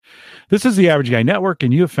This is the Average Guy Network,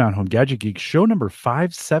 and you have found Home Gadget Geek show number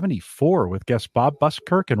 574 with guests Bob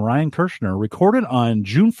Buskirk and Ryan Kirshner, recorded on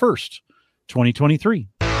June 1st, 2023.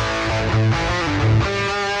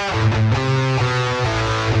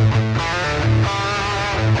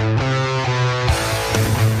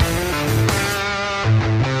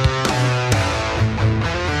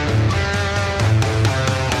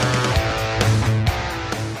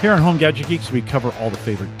 Here on Home Gadget Geeks, we cover all the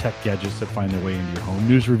favorite tech gadgets that find their way into your home.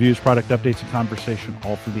 News, reviews, product updates, and conversation,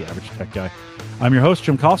 all for the average tech guy. I'm your host,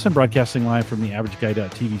 Jim Collison, broadcasting live from the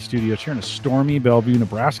AverageGuy.tv studios here in a stormy Bellevue,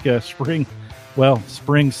 Nebraska. Spring,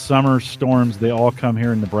 summer storms, they all come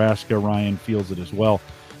here in Nebraska. Ryan feels it as well.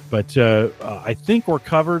 But I think we're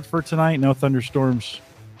covered for tonight. No thunderstorms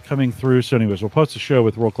coming through. So anyways, we'll post a show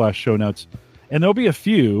with world-class show notes. And there'll be a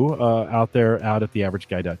few out at the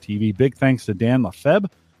AverageGuy.tv. Big thanks to Dan Lefebvre,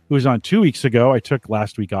 who was on 2 weeks ago. I took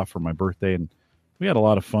last week off for my birthday, and we had a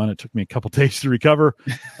lot of fun. It took me a couple days to recover,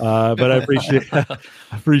 but I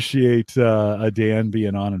appreciate Dan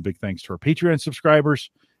being on, and big thanks to our Patreon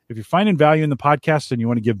subscribers. If you're finding value in the podcast and you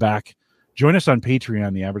want to give back, join us on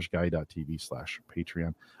Patreon,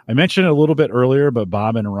 theaverageguy.tv/Patreon. I mentioned it a little bit earlier, but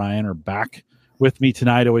Bob and Ryan are back with me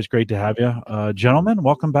tonight. Always great to have you. Gentlemen,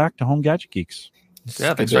 welcome back to Home Gadget Geeks.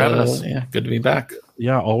 Yeah, thanks for having us. Yeah, good to be back.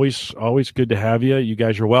 Yeah, always good to have you. You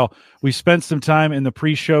guys are well. We spent some time in the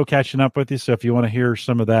pre-show catching up with you, so if you want to hear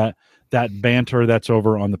some of that banter, that's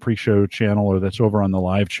over on the pre-show channel, or that's over on the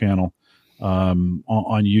live channel on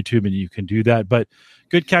YouTube, and you can do that. But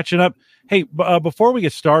good catching up. Hey, before we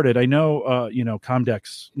get started, I know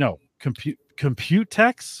Computex.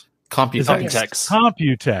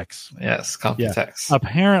 Computex. Yes, Computex. Yeah.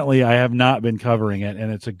 Apparently, I have not been covering it,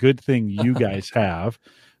 and it's a good thing you guys have,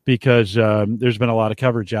 because there's been a lot of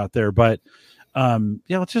coverage out there. But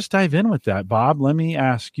let's just dive in with that. Bob, let me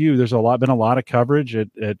ask you. There's been a lot of coverage at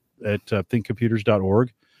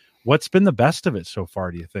ThinkComputers.org. What's been the best of it so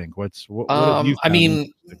far, do you think? What have you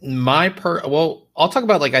found? I'll talk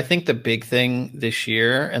about, I think the big thing this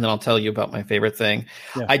year, and then I'll tell you about my favorite thing.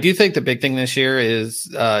 Yeah. I do think the big thing this year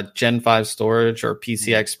is Gen 5 storage, or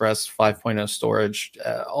PCI Express 5.0 storage.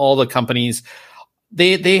 All the companies,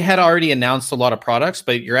 they had already announced a lot of products,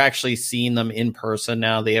 but you're actually seeing them in person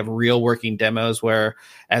now. They have real working demos, where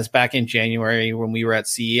as back in January when we were at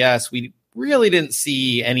CES, we really didn't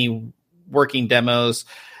see any working demos.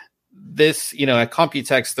 This, at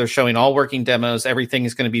Computex, they're showing all working demos. Everything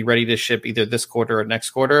is going to be ready to ship either this quarter or next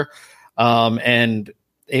quarter. And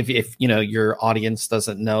if your audience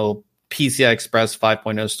doesn't know, PCI Express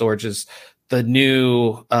 5.0 storage is the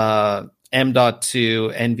new M.2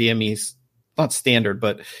 NVMe, not standard,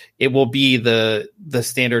 but it will be the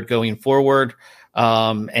standard going forward.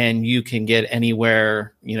 And you can get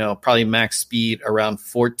anywhere, probably max speed around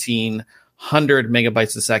 1,400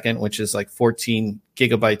 megabytes a second, which is like 14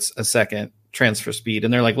 gigabytes a second transfer speed.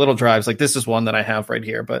 And they're like little drives. Like this is one that I have right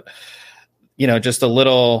here, but just a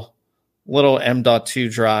little M.2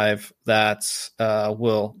 drive that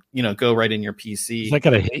will, go right in your PC. Is that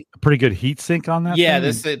got a pretty good heat sink on that? Yeah,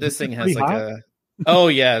 thing? this thing has oh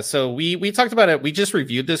yeah. So we talked about it. We just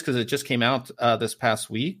reviewed this because it just came out this past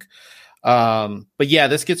week. But yeah,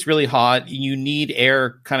 this gets really hot. You need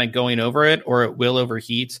air kind of going over it, or it will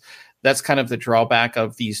overheat. That's kind of the drawback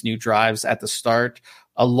of these new drives at the start.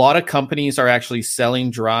 A lot of companies are actually selling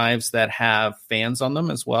drives that have fans on them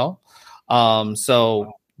as well.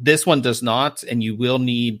 So this one does not, and you will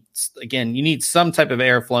need some type of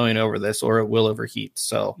air flowing over this, or it will overheat.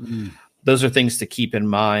 So those are things to keep in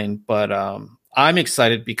mind. But I'm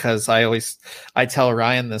excited because I tell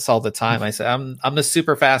Ryan this all the time. I say, I'm the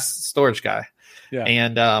super fast storage guy. Yeah.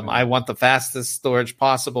 And I want the fastest storage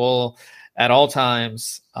possible at all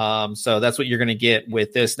times. So that's what you're going to get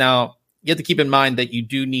with this. Now, you have to keep in mind that you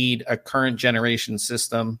do need a current generation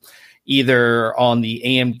system, either on the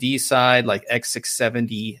AMD side, like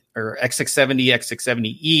X670 or X670,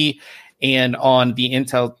 X670E, and on the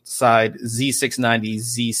Intel side, Z690,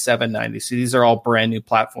 Z790. So these are all brand new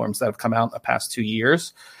platforms that have come out in the past 2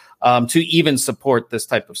 years to even support this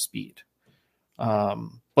type of speed.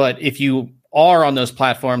 But if you are on those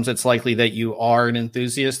platforms, it's likely that you are an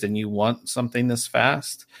enthusiast and you want something this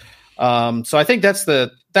fast. So I think that's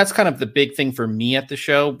kind of the big thing for me at the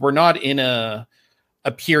show. We're not in a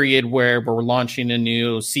period where we're launching a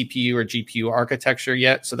new CPU or GPU architecture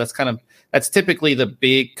yet. So that's typically the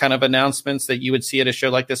big kind of announcements that you would see at a show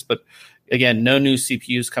like this. But again, no new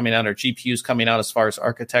CPUs coming out or GPUs coming out as far as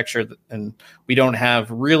architecture. And we don't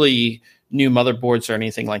have really new motherboards or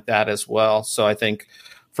anything like that as well. So I think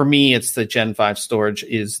for me, it's the Gen 5 storage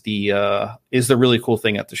is the really cool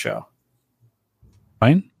thing at the show.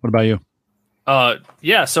 Ryan, what about you?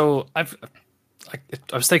 Yeah. So I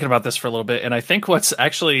was thinking about this for a little bit, and I think what's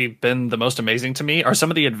actually been the most amazing to me are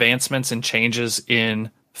some of the advancements and changes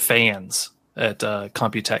in fans at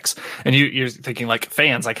Computex. And you're thinking like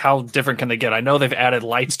fans, like how different can they get? I know they've added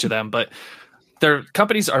lights to them, but their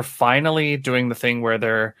companies are finally doing the thing where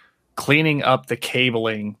they're cleaning up the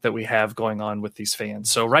cabling that we have going on with these fans.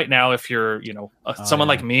 So right now, if you're, someone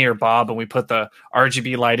like me or Bob, and we put the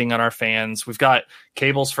RGB lighting on our fans, we've got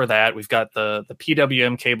cables for that. We've got the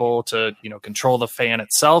PWM cable to, control the fan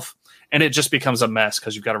itself. And it just becomes a mess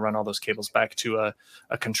because you've got to run all those cables back to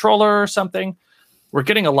a controller or something. We're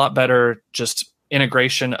getting a lot better just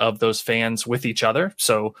integration of those fans with each other.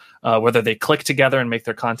 So whether they click together and make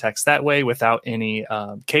their contacts that way without any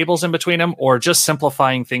cables in between them, or just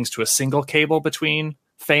simplifying things to a single cable between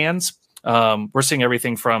fans. We're seeing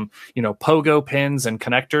everything from, pogo pins and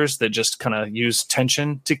connectors that just kind of use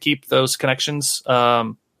tension to keep those connections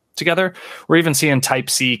together. We're even seeing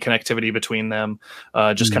Type-C connectivity between them,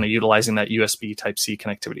 just kind of utilizing that USB Type-C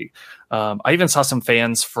connectivity. I even saw some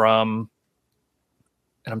fans from,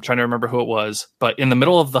 and I'm trying to remember who it was, but in the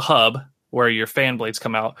middle of the hub where your fan blades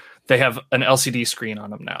come out, they have an LCD screen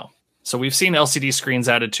on them now. So we've seen LCD screens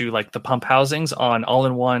added to like the pump housings on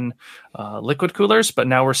all-in-one liquid coolers, but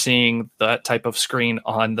now we're seeing that type of screen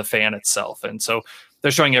on the fan itself. And so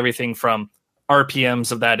they're showing everything from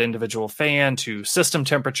RPMs of that individual fan to system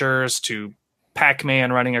temperatures to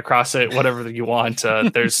Pac-Man running across it, whatever you want.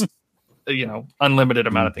 There's, unlimited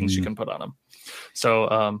amount of things you can put on them.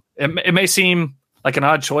 So it may seem like an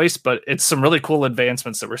odd choice, but it's some really cool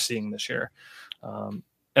advancements that we're seeing this year.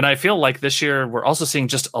 And I feel like this year we're also seeing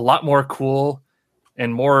just a lot more cool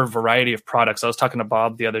and more variety of products. I was talking to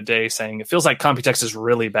Bob the other day saying it feels like Computex is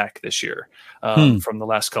really back this year from the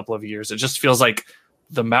last couple of years. It just feels like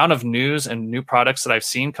the amount of news and new products that I've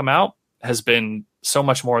seen come out has been so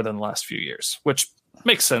much more than the last few years, which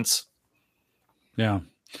makes sense. Yeah.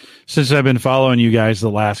 Since I've been following you guys the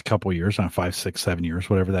last couple of years, 5, 6, 7 years,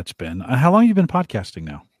 whatever that's been. How long have you been podcasting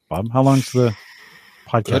now, Bob? How long's the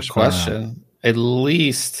podcast? Good question. At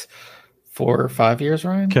least 4 or 5 years,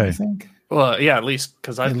 Ryan. Okay. I think. Well, yeah, at least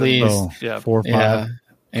because I've been 4 or 5. Yeah. Okay.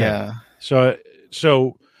 Yeah.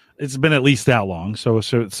 So it's been at least that long. So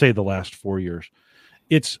say the last 4 years.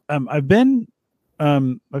 It's I've kind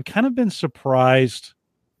of been surprised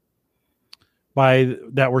by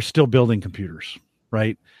that we're still building computers.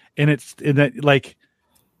 Right. And let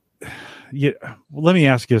me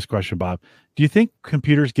ask you this question, Bob. Do you think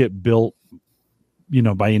computers get built,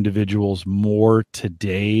 by individuals more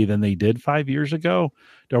today than they did 5 years ago?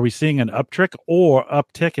 Are we seeing an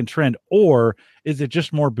uptick in trend, or is it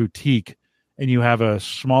just more boutique and you have a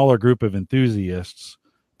smaller group of enthusiasts,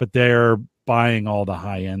 but they're buying all the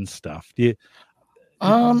high end stuff? Do you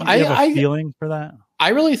have a feeling for that? I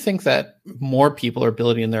really think that more people are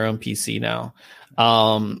building their own PC now.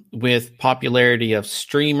 With popularity of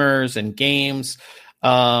streamers and games,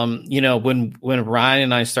 when Ryan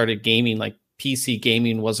and I started gaming, like PC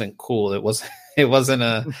gaming wasn't cool. It wasn't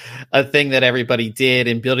a thing that everybody did,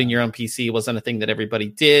 and building your own PC wasn't a thing that everybody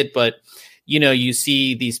did. But you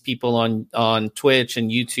see these people on Twitch and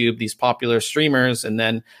YouTube, these popular streamers, and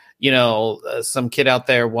then some kid out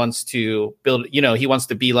there wants to build, he wants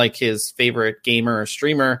to be like his favorite gamer or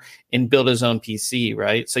streamer and build his own PC,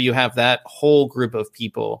 right? So you have that whole group of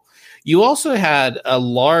people. You also had a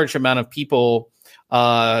large amount of people,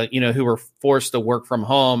 who were forced to work from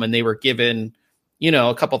home, and they were given,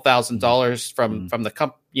 a couple $1,000s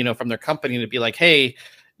from their company to be like, hey,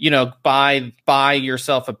 buy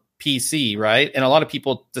yourself a PC, right? And a lot of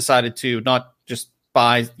people decided to not just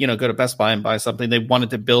go to Best Buy and buy something. They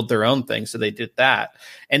wanted to build their own thing, so they did that.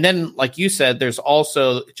 And then, like you said, there's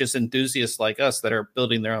also just enthusiasts like us that are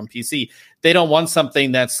building their own PC. They don't want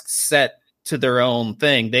something that's set to their own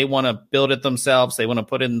thing. They want to build it themselves. They want to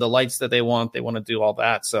put in the lights that they want. They want to do all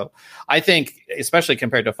that. So I think, especially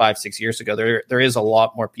compared to 5-6 years ago, there is a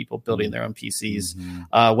lot more people building their own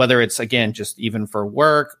PCs, whether it's, again, just even for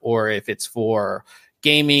work, or if it's for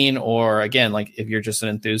gaming, or again, like if you're just an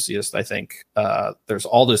enthusiast. I think there's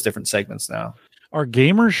all those different segments now. Are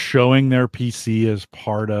gamers showing their PC as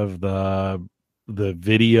part of the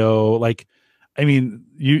video? Like, I mean,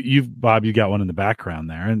 Bob, you got one in the background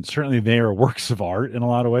there, and certainly they are works of art in a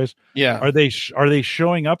lot of ways. Yeah. Are they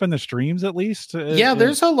showing up in the streams at least? Yeah,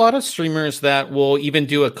 there's a lot of streamers that will even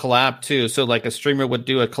do a collab too. So like a streamer would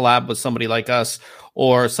do a collab with somebody like us,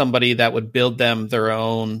 or somebody that would build them their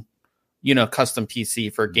own, custom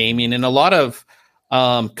PC for gaming. And a lot of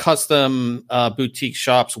custom boutique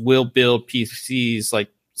shops will build PCs like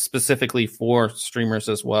specifically for streamers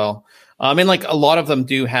as well. And like a lot of them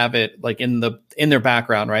do have it like in their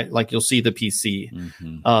background, right? Like you'll see the PC,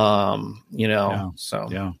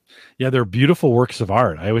 yeah, they're beautiful works of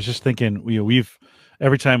art. I was just thinking, we've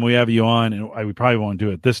every time we have you on, and we probably won't do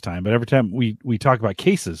it this time, but every time we talk about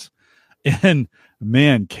cases, and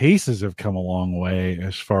man, cases have come a long way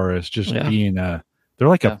as far as just being they're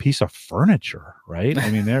like a piece of furniture, right? I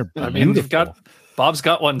mean, they're beautiful. Bob's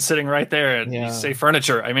got one sitting right there, and you say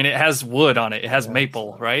furniture. I mean, it has wood on it. It has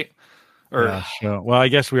maple, right? Or well, I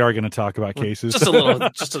guess we are going to talk about cases. Just a little,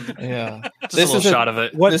 just a little shot of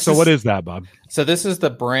it. What is that, Bob? So this is the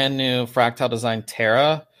brand new Fractal Design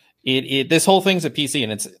Terra. This whole thing's a PC,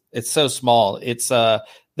 and it's so small. It's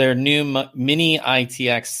their new mini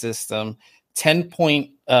ITX system,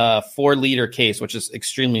 10.4 liter case, which is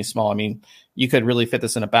extremely small. I mean, you could really fit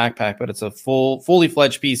this in a backpack, but it's a fully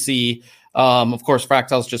fledged PC. Of course,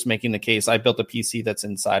 Fractal's just making the case. I built a PC that's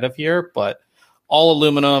inside of here, but all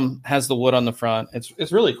aluminum, has the wood on the front.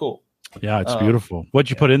 It's really cool. Yeah, it's beautiful. What'd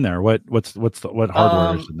you put in there? What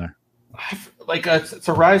hardware is in there? Like it's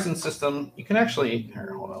a Ryzen system. You can actually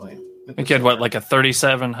hold on. I think you had like a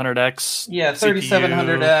 3700X. Yeah,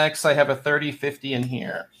 3700X. I have a 3050 in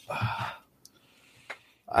here.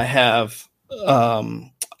 I have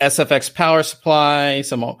SFX power supply,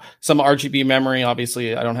 some RGB memory.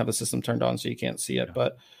 Obviously, I don't have the system turned on, so you can't see it.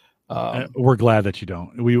 But we're glad that you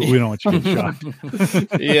don't. We don't want you to get shocked.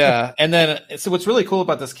 Yeah, and then so what's really cool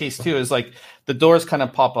about this case too is like the doors kind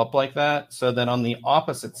of pop up like that. So then on the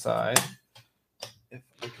opposite side,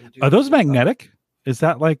 are those magnetic? Is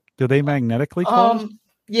that like, do they magnetically close?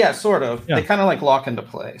 Yeah, sort of. Yeah. They kind of like lock into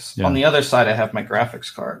place. Yeah. On the other side, I have my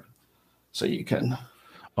graphics card, so you can.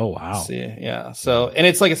 Oh wow! See, yeah. So, and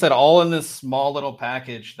it's like I said, all in this small little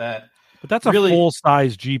package that. But that's really, a full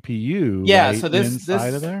size GPU. Yeah. Right, so this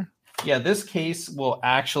of there. Yeah, this case will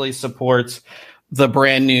actually support the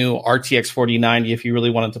brand new RTX 4090 if you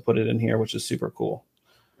really wanted to put it in here, which is super cool.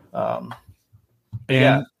 And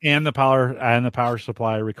the power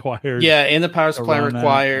supply required. Yeah, and the power supply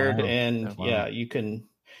required, wow. And wow. You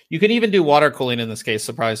can even do water cooling in this case.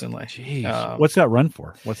 Surprisingly, jeez, what's that run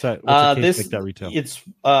for? What's that case like that retail? It's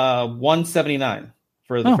 $179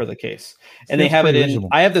 for the case, and they have it in. Reasonable.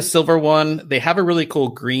 I have the silver one. They have a really cool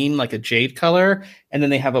green, like a jade color, and then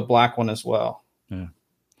they have a black one as well.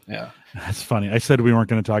 Yeah. That's funny. I said we weren't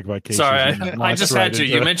going to talk about cases. Sorry, I just had to.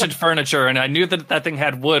 You mentioned furniture, and I knew that thing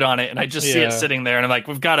had wood on it, and I just see it sitting there, and I'm like,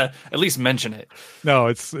 we've got to at least mention it. No,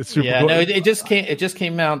 it's super. Yeah, cool. No, it just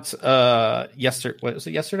came out yesterday. What was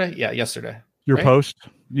it? Yesterday? Yeah, yesterday. Your post?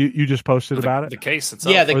 You just posted about it? The case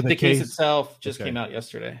itself. Yeah, the case itself just came out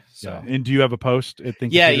yesterday. So. Yeah. And do you have a post at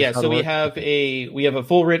ThinkComputers? Yeah. So we have a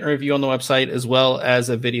full written review on the website as well as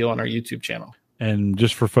a video on our YouTube channel. And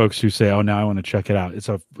just for folks who say, "Oh, now I want to check it out,"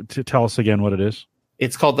 tell us again what it is.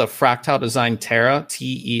 It's called the Fractal Design Terra,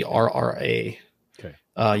 TERRA. Okay,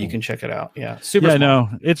 you can check it out. Yeah, super. Yeah, no,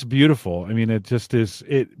 it's beautiful. I mean, it just is.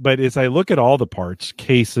 But as I look at all the parts,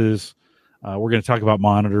 cases, we're going to talk about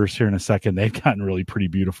monitors here in a second. They've gotten really pretty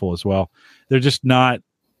beautiful as well. They're just not.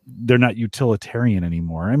 They're not utilitarian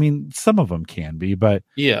anymore. I mean, some of them can be, but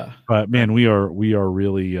man, we are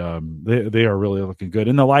really they are really looking good,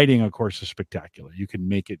 and the lighting, of course, is spectacular. You can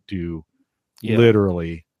make it do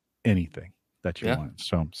literally anything that you want.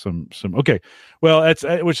 So some okay. Well,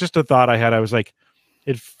 it was just a thought I had. I was like,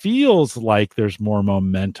 it feels like there's more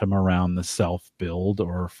momentum around the self build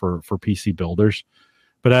or for PC builders,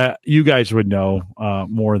 but you guys would know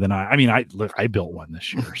more than I. I mean, I built one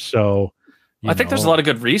this year, so. I think there's a lot of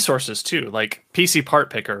good resources too, like PC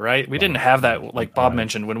Part Picker, right? We didn't have that, like Bob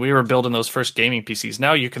mentioned, when we were building those first gaming PCs.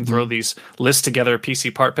 Now you can throw these lists together,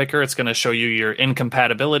 PC Part Picker. It's going to show you your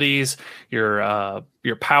incompatibilities, your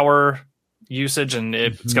power usage, and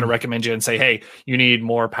it's going to recommend you and say, hey, you need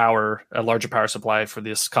more power, a larger power supply for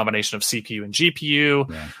this combination of CPU and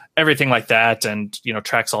GPU, everything like that, and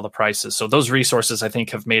tracks all the prices. So those resources, I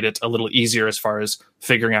think, have made it a little easier as far as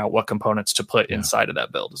figuring out what components to put inside of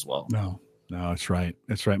that build as well. No, it's right.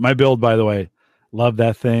 It's right. My build, by the way, love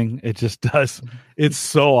that thing. It just does. It's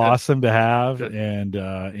so awesome to have,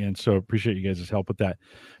 and so appreciate you guys' help with that.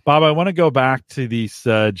 Bob, I want to go back to these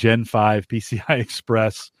Gen 5 PCI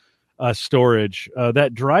Express storage.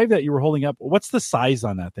 That drive that you were holding up, what's the size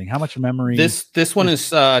on that thing? How much memory? This one is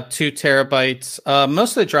 2 terabytes.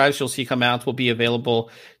 Most of the drives you'll see come out will be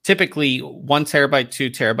available typically 1 terabyte, 2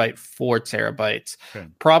 terabyte, 4 terabytes. Okay.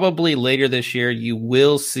 Probably later this year you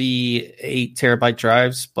will see 8 terabyte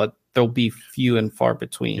drives, but there'll be few and far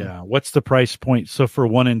between. Yeah. What's the price point? So for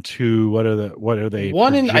 1 and 2, what are they?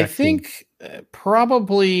 I think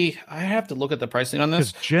probably I have to look at the pricing on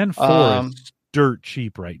this. Gen 4 dirt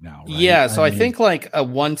cheap right now, right? Yeah, so I think like a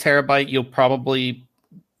 1 terabyte, you'll probably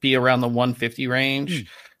be around the 150 range.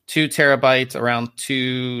 2 terabytes around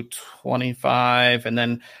 225, and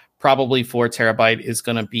then probably 4 terabyte is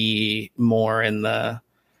going to be more in the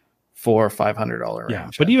 $400 or $500 range. Yeah,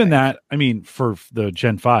 but even that, I mean, for the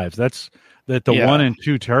Gen 5s, that's the 1 and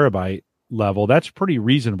 2 terabyte level, that's pretty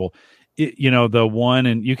reasonable. The one,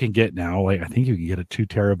 and you can get now, like I think you can get a 2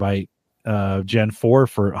 terabyte Gen 4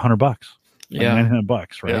 for $100, like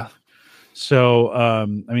 $900, right? Yeah. So, I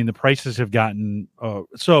mean, the prices have gotten.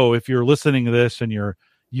 So, if you're listening to this and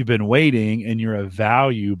you've been waiting and you're a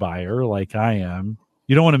value buyer like I am,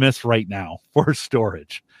 you don't want to miss right now for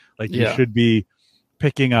storage. Like you should be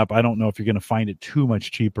picking up. I don't know if you're going to find it too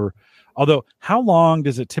much cheaper. Although, how long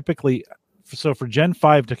does it typically? So, for Gen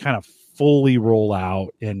 5 to kind of fully roll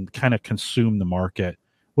out and kind of consume the market,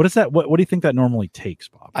 what is that? What do you think that normally takes,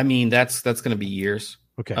 Bob? I mean, that's going to be years.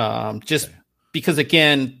 Okay. Because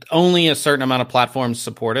again, only a certain amount of platforms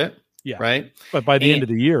support it. Yeah. Right. But by the end of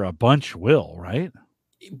the year, a bunch will, right?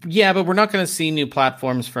 Yeah, but we're not going to see new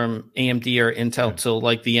platforms from AMD or Intel till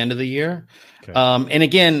like the end of the year. Okay. And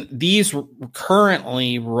again, these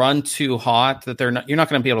currently run too hot that you're not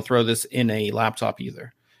going to be able to throw this in a laptop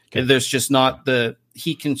either. Okay. There's just not the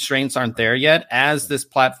heat constraints aren't there yet. As this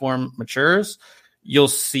platform matures, you'll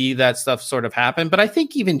see that stuff sort of happen. But I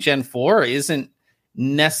think even Gen 4 isn't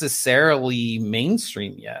necessarily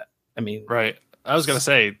mainstream yet. I mean, right. I was going to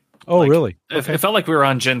say, really? It felt like we were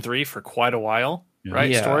on Gen 3 for quite a while, right?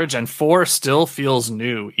 Yeah. Storage, and 4 still feels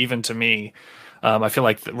new, even to me. I feel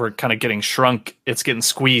like we're kind of getting shrunk. It's getting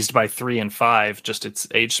squeezed by 3 and 5, just its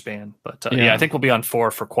age span. But I think we'll be on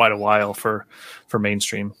 4 for quite a while for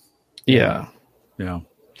mainstream. Yeah.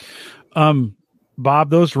 Bob,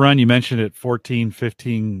 those run, you mentioned it, 14,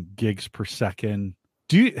 15 gigs per second.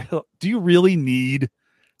 Do you really need,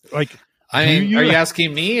 like, are you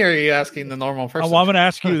asking me or are you asking the normal person? Well, I'm going to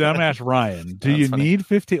ask you, then I'm going to ask Ryan. Do you need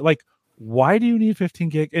 15? Like, why do you need 15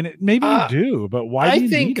 gig? And maybe you do, but why do you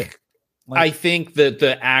need it? I think that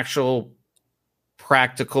the actual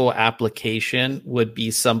practical application would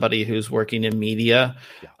be somebody who's working in media,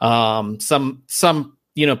 some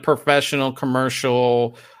professional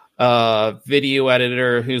commercial video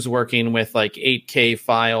editor who's working with like 8K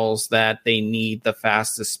files that they need the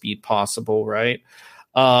fastest speed possible, right?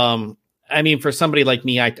 I mean, for somebody like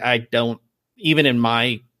me, I don't, even in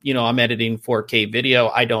my, I'm editing 4K video,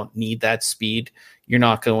 I don't need that speed. You're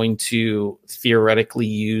not going to theoretically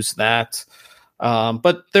use that.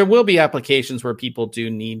 But there will be applications where people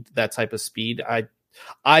do need that type of speed.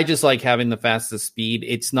 I just like having the fastest speed.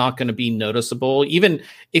 It's not going to be noticeable. Even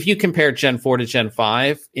if you compare Gen 4 to Gen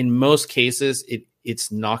 5, in most cases,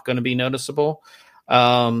 it's not going to be noticeable.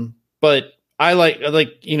 But I like,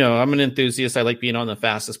 I'm an enthusiast. I like being on the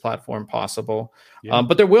fastest platform possible. Yeah.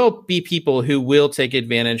 But there will be people who will take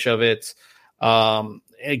advantage of it.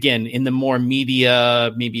 Again, in the more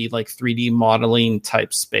media, maybe like 3D modeling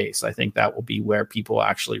type space. I think that will be where people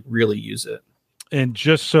actually really use it. And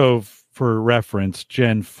just so for reference,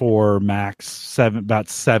 Gen 4 max about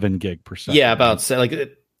 7 gig per second. Yeah, about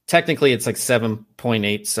technically it's like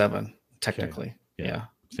 7.87 technically. Okay.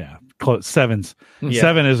 Yeah. Close. 7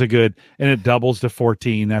 is a good, and it doubles to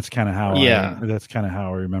 14. That's kind of how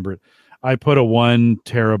I remember it. I put a 1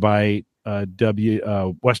 terabyte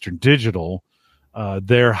Western Digital,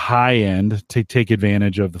 their high end, to take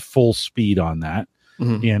advantage of the full speed on that.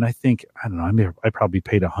 Mm-hmm. And I think, I don't know, I probably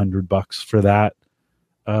paid $100 for that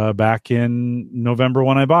back in November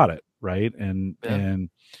when I bought it, right? And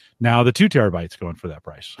now the 2 terabytes going for that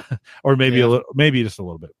price, or maybe maybe just a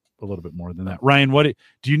little bit more than that. Ryan, what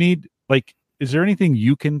do you need? Like, is there anything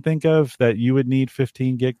you can think of that you would need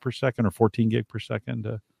 15 gig per second or 14 gig per second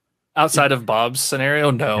to? Outside of Bob's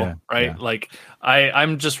scenario, no, right? Yeah. Like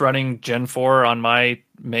I'm just running Gen 4 on my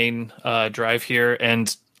main drive here,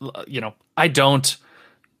 and I don't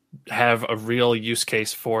have a real use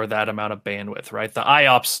case for that amount of bandwidth, right? The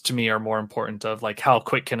IOPS to me are more important of like how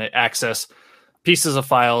quick can it access pieces of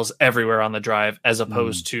files everywhere on the drive as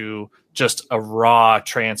opposed to just a raw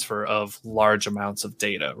transfer of large amounts of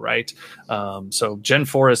data, right? So Gen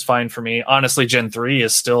 4 is fine for me. Honestly, Gen 3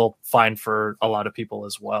 is still fine for a lot of people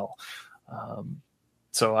as well.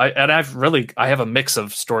 So I have a mix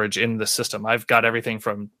of storage in the system. I've got everything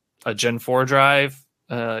from a Gen 4 drive,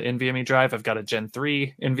 NVMe drive. I've got a Gen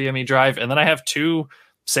 3 NVMe drive, and then I have 2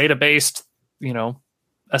 SATA-based,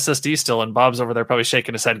 SSD still, and Bob's over there probably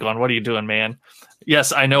shaking his head going, what are you doing, man?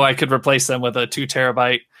 Yes, I know I could replace them with a 2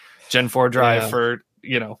 terabyte Gen 4 drive for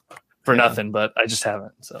nothing, but I just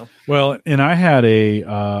haven't. So well, and I had a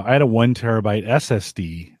 1 terabyte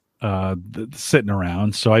SSD sitting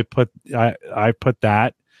around. So I put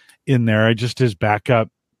that in there just as backup,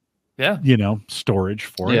 storage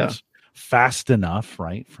for it. It's fast enough,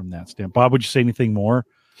 right? From that standpoint. Bob, would you say anything more?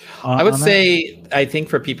 I would say, I think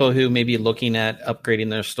for people who may be looking at upgrading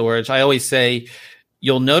their storage, I always say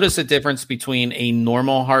you'll notice a difference between a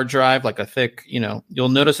normal hard drive, like a thick, you'll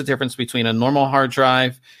notice a difference between a normal hard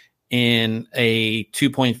drive and a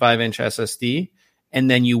 2.5-inch SSD. And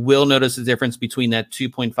then you will notice a difference between that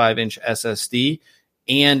 2.5-inch SSD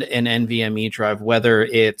and an NVMe drive, whether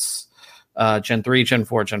it's Gen 3, Gen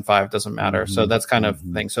 4, Gen 5, doesn't matter. So that's kind of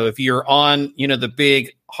thing. So if you're on, the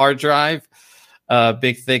big hard drive,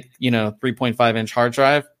 big, thick, 3.5-inch hard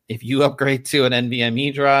drive, if you upgrade to an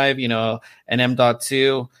NVMe drive, an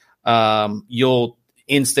M.2, you'll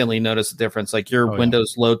instantly notice a difference. Like your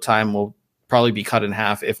Windows load time will probably be cut in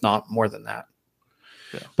half, if not more than that.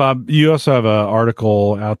 Yeah. Bob, you also have an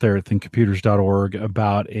article out there at thinkcomputers.org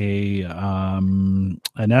about an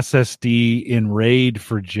SSD in RAID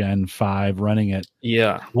for Gen 5 running at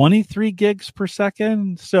 23 gigs per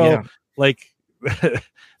second. So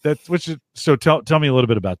so tell me a little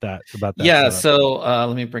bit about that. So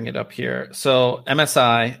let me bring it up here. So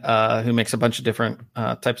MSI, who makes a bunch of different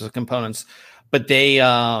types of components, but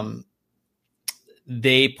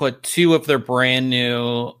they put two of their brand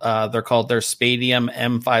new, they're called their Spadium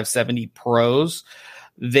M570 Pros.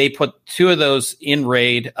 They put two of those in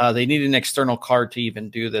RAID. They need an external card to even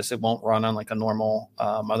do this. It won't run on like a normal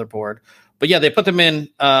motherboard. But they put them in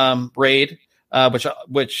RAID,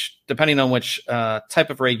 which depending on which type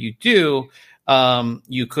of RAID you do,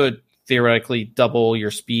 you could theoretically double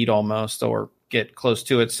your speed almost or get close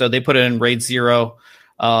to it. So they put it in RAID 0.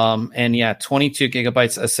 22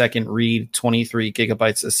 gigabytes a second read, 23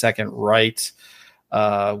 gigabytes a second write,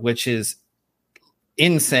 which is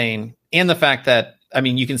insane. And the fact that,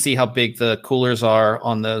 you can see how big the coolers are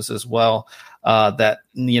on those as well, that,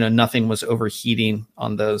 nothing was overheating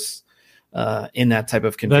on those in that type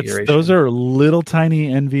of configuration. Those are little tiny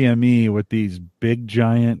NVMe with these big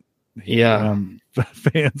giant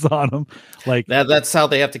fans on them. Like that's how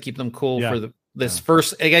they have to keep them cool for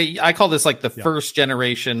first. I call this like the first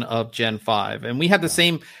generation of Gen 5, and we had the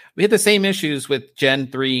same issues with Gen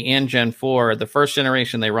 3 and Gen 4. The first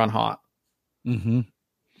generation they run hot. Mm-hmm.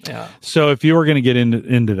 Yeah. So if you were going to get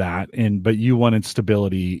into that, but you wanted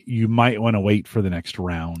stability, you might want to wait for the next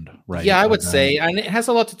round, right? Yeah, I would say, and it has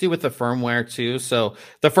a lot to do with the firmware too. So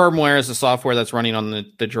the firmware is the software that's running on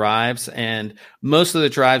the drives, and most of the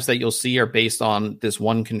drives that you'll see are based on this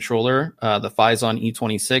one controller, the Phison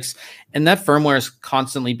E26, and that firmware is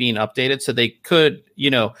constantly being updated. So they could,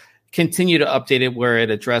 continue to update it where it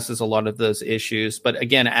addresses a lot of those issues. But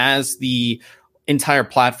again, as the entire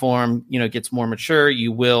platform, gets more mature,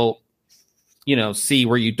 you will, see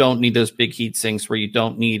where you don't need those big heat sinks, where you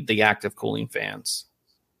don't need the active cooling fans.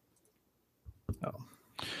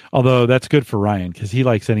 Although that's good for Ryan because he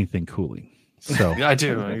likes anything cooling. So I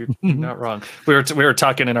do. You're not wrong. We were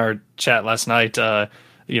talking in our chat last night,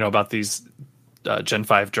 about these Gen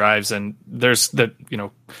 5 drives, and there's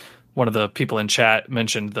one of the people in chat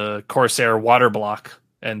mentioned the Corsair water block,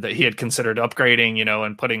 and that he had considered upgrading,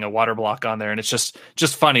 and putting a water block on there. And it's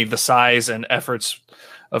just funny, the size and efforts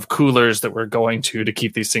of coolers that we're going to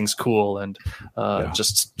keep these things cool, and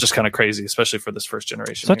just kind of crazy, especially for this first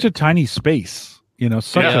generation. Such a tiny space,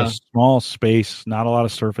 such a small space, not a lot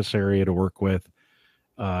of surface area to work with.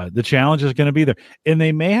 The challenge is going to be there. And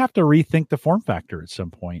they may have to rethink the form factor at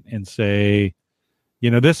some point and say,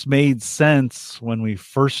 this made sense when we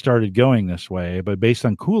first started going this way, but based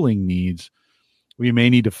on cooling needs, we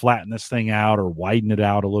may need to flatten this thing out or widen it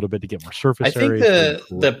out a little bit to get more surface area. I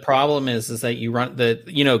think the problem is that you run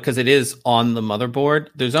because it is on the motherboard,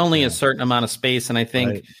 there's only a certain amount of space. And I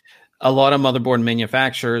think a lot of motherboard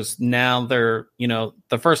manufacturers now they're,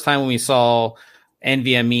 the first time when we saw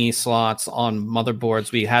NVMe slots on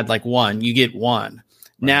motherboards, we had like one, you get one.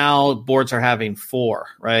 Right. Now boards are having 4,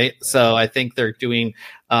 right? So I think they're doing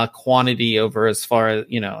quantity over as far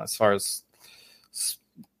as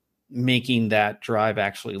making that drive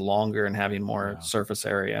actually longer and having more surface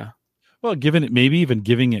area. Well, maybe even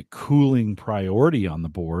giving it cooling priority on the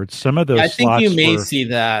board. Some of those I think slots you may see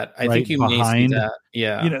that. I think you may see that.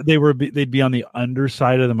 Yeah. They'd be on the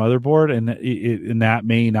underside of the motherboard, and that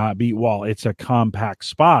may not be, it's a compact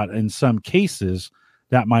spot. In some cases,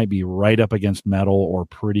 that might be right up against metal or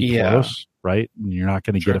pretty close, right? And you're not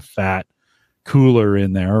going to get a fat cooler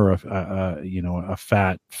in there or a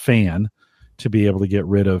fat fan to be able to get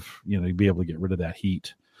rid of, that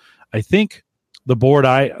heat. I think the board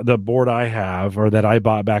I have, or that I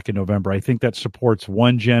bought back in November, I think that supports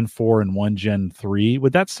one Gen 4 and one Gen 3.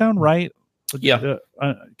 Would that sound right? Yeah.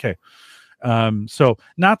 Okay. So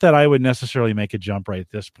not that I would necessarily make a jump right at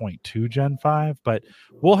this point to Gen 5, but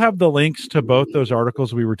we'll have the links to both those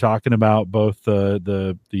articles we were talking about, both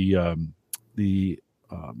the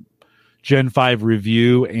Gen 5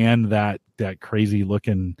 review and that crazy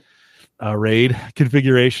looking RAID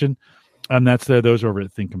configuration. That's those over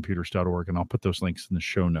at thinkcomputers.org, and I'll put those links in the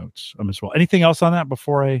show notes as well. Anything else on that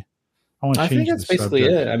before I want to change? I think that's basically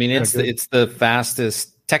it. I mean, it's the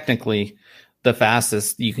fastest, technically the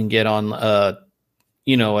fastest you can get on a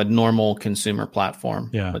normal consumer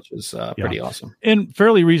platform, which is pretty awesome and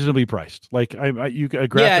fairly reasonably priced. Like a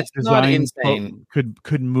graphic design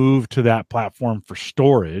could move to that platform for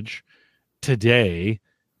storage today,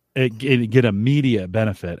 get immediate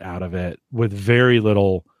benefit out of it with very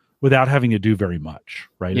little, without having to do very much,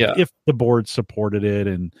 right? Yeah. If the board supported it.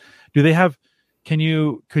 And do they have, could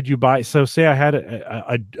you buy, so say I had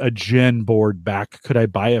a Gen board back, could I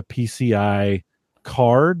buy a PCI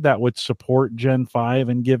card that would support Gen 5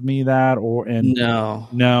 and give me that?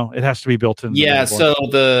 No, it has to be built in. So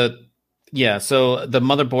the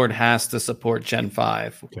motherboard has to support Gen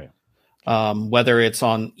 5. Okay. Whether it's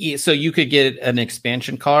on, so you could get an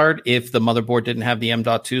expansion card if the motherboard didn't have the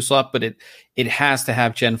M.2 slot, but it has to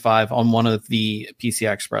have Gen 5 on one of the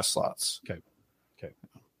PCI Express slots. Okay.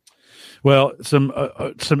 Well, some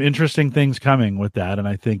interesting things coming with that, and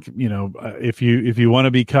I think if you want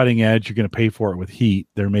to be cutting edge, you're going to pay for it with heat.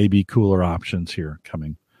 There may be cooler options here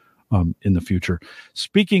coming in the future.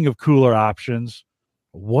 Speaking of cooler options,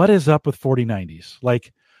 what is up with 4090s?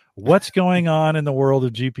 Like, what's going on in the world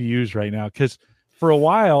of GPUs right now? Because for a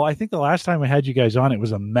while, I think the last time I had you guys on, it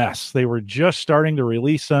was a mess. They were just starting to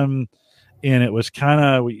release them, and it was kind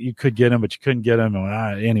of, you could get them, but you couldn't get them.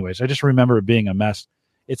 Anyways, I just remember it being a mess.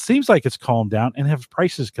 It seems like it's calmed down, and have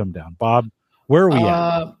prices come down? Bob, where are we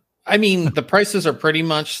at? I mean, the prices are pretty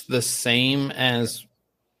much the same as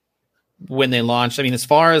when they launched. I mean, as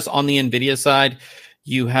far as on the NVIDIA side,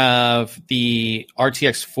 you have the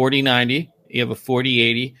RTX 4090, you have a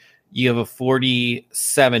 4080, you have a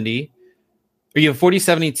 4070, or you have a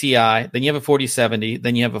 4070 Ti, then you have a 4070,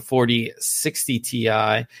 then you have a 4060 Ti,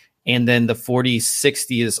 and then the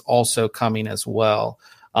 4060 is also coming as well.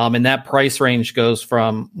 And that price range goes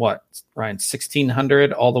from what, Ryan,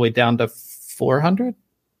 1,600 all the way down to 400?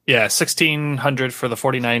 Yeah, 1,600 for the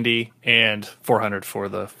 4090 and 400 for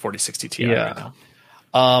the 4060 Ti. Yeah. Right now.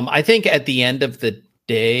 I think at the end of the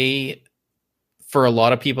day, for a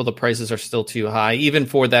lot of people, the prices are still too high, even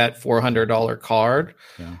for that $400 card.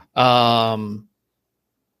 Yeah.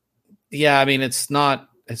 I mean, it's not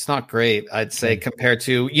great, I'd say, compared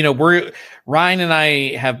to, Ryan and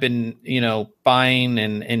I have been, buying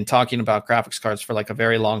and talking about graphics cards for like a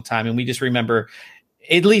very long time. And we just remember,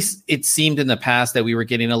 at least it seemed in the past, that we were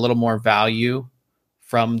getting a little more value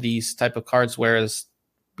from these type of cards, whereas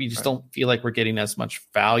we just don't feel like we're getting as much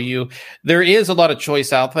value. There is a lot of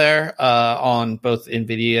choice out there on both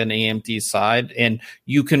NVIDIA and AMD side, and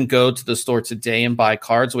you can go to the store today and buy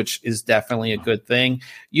cards, which is definitely a good thing.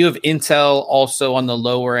 You have Intel also on the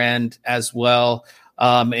lower end as well,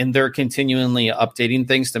 and they're continually updating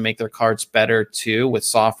things to make their cards better too, with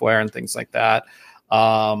software and things like that.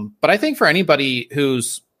 But I think for anybody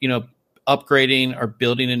who's upgrading or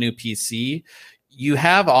building a new PC, you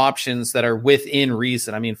have options that are within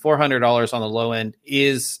reason. I mean, $400 on the low end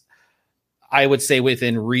is, I would say,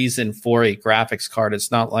 within reason for a graphics card.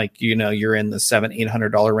 It's not like, you're in the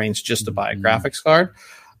 $700-800 range just to buy a graphics card.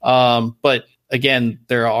 But again,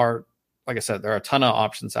 there are, like I said, there are a ton of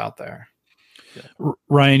options out there. Yeah.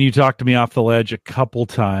 Ryan, you talked to me off the ledge a couple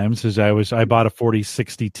times as I bought a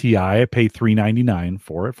 4060 Ti. I paid $399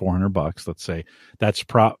 for it, $400. Let's say that's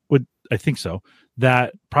I think so.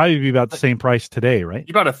 That probably be about the same price today, right?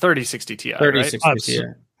 You bought a 3060 Ti, 3060 Ti.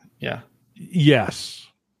 Yeah. Yes.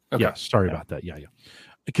 Okay. Yes. Sorry about that. Yeah.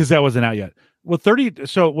 Because that wasn't out yet. Well, 30.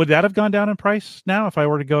 So would that have gone down in price now if I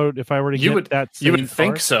were to get that? You would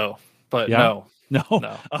think so, but no.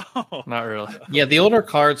 Oh. Not really. Yeah, the older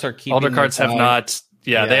cards are keeping. Older cards have not.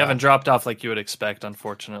 Yeah, they haven't dropped off like you would expect,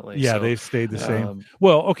 unfortunately. Yeah, they've stayed the same.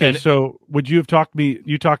 Well, okay. So would you have talked me?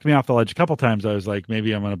 You talked me off the ledge a couple times. I was like,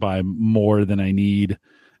 maybe I'm going to buy more than I need,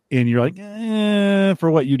 and you're like, for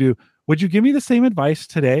what you do. Would you give me the same advice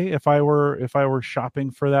today if I were shopping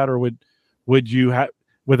for that, or would you have,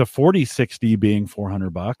 with a 4060 being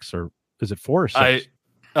 $400, or is it $4 or $6?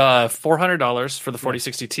 $400 for the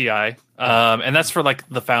 4060 Ti, and that's for like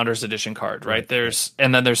the Founders Edition card, right?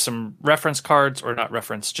 And then there's some reference cards, or not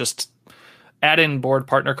reference, just add-in board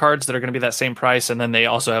partner cards that are going to be that same price, and then they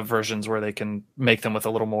also have versions where they can make them with a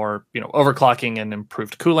little more, overclocking and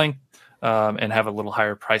improved cooling. and have a little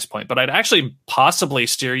higher price point. But I'd actually possibly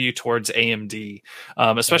steer you towards AMD,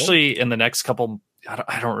 especially in the next couple.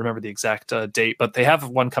 I don't remember the exact date, but they have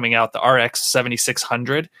one coming out, the RX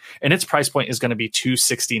 7600, and its price point is going to be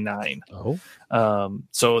 $269.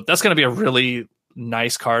 So that's going to be a really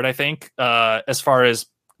nice card, I think, as far as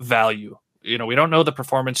value. We don't know the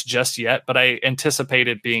performance just yet, but I anticipate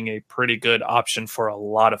it being a pretty good option for a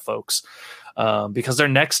lot of folks, because their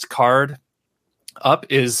next card up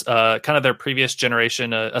is kind of their previous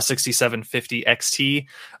generation, a 6750 XT.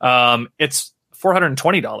 It's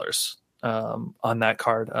 $420 on that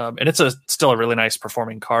card, and it's still a really nice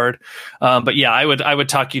performing card. But yeah, I would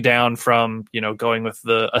talk you down from going with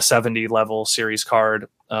a 70 level series card,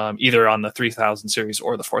 either on the 3000 series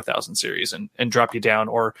or the 4000 series, and drop you down,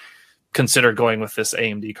 or consider going with this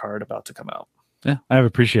AMD card about to come out. Yeah, I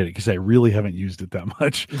appreciate it because I really haven't used it that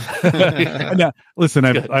much. Now, listen,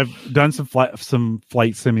 I've done some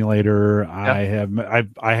flight simulator. Yeah.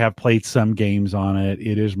 I have played some games on it.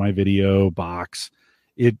 It is my video box.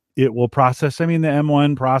 It will process. I mean, the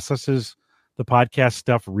M1 processes the podcast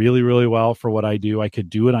stuff really, really well for what I do. I could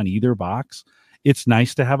do it on either box. It's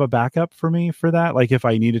nice to have a backup for me for that. Like if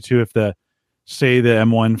I needed to, if the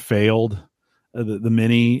M1 failed, the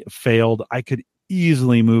mini failed, I could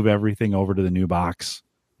easily move everything over to the new box,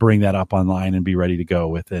 bring that up online, and be ready to go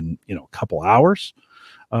within a couple hours.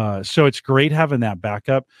 So it's great having that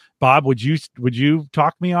backup. Bob, would you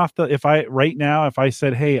talk me off if I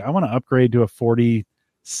said, hey, I want to upgrade to a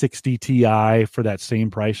 4060 Ti for that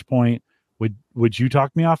same price point, would you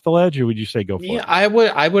talk me off the ledge, or would you say go for it?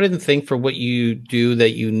 I wouldn't think for what you do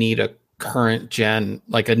that you need a current gen,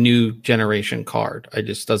 like a new generation card. It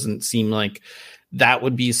just doesn't seem like that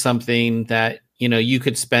would be something that you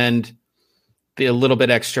could spend a little bit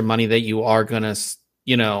extra money that you are going to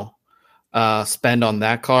spend on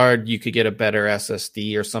that card. You could get a better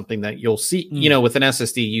SSD or something that you'll see. With an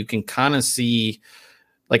SSD you can kind of see,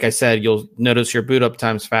 like I said, you'll notice your boot up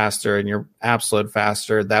times faster and your apps load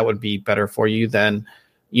faster. That would be better for you than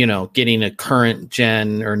getting a current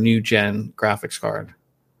gen or new gen graphics card.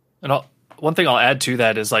 And one thing I'll add to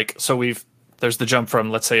that is there's the jump from,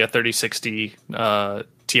 let's say, a 3060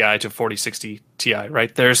 Ti to 4060 Ti,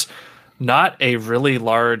 right? There's not a really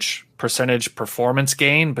large percentage performance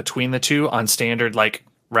gain between the two on standard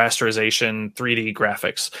rasterization 3D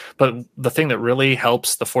graphics. But the thing that really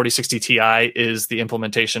helps the 4060 Ti is the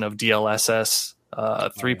implementation of DLSS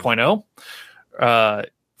 3.0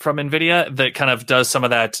 from NVIDIA that kind of does some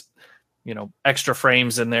of that extra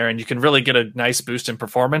frames in there, and you can really get a nice boost in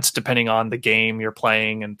performance depending on the game you're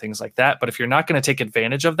playing and things like that. But if you're not going to take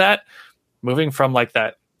advantage of that, moving from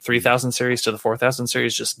that 3000 series to the 4000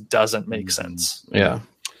 series just doesn't make sense. Yeah.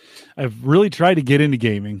 I've really tried to get into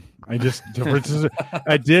gaming. I did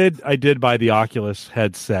buy the Oculus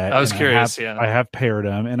headset. I was curious. I have paired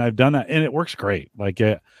them, and I've done that, and it works great.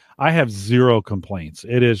 I have zero complaints.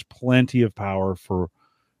 It is plenty of power for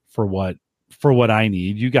what I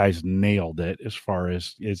need. You guys nailed it as far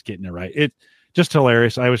as getting it right. It just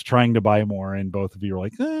hilarious. I was trying to buy more, and both of you were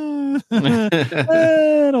like,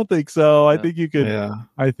 I don't think so. I think you could. Yeah.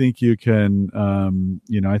 I think you can.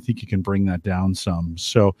 I think you can bring that down some.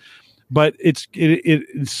 So, but it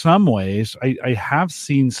in some ways, I have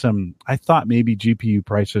seen some. I thought maybe GPU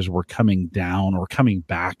prices were coming down or coming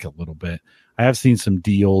back a little bit. I have seen some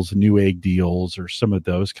deals, Newegg deals, or some of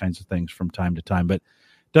those kinds of things from time to time, but it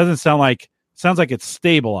doesn't sound like. Sounds like it's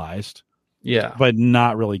stabilized, but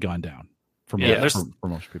not really gone down for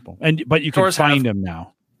most people. But you can find them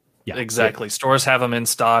now. Yeah, exactly. Stores have them in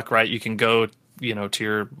stock, right? You can go, to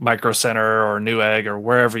your Micro Center or Newegg or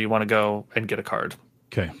wherever you want to go and get a card.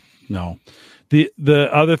 Okay. No, the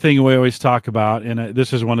other thing we always talk about, and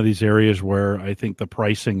this is one of these areas where I think the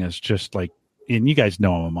pricing is just and you guys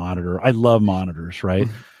know I'm a monitor. I love monitors, right?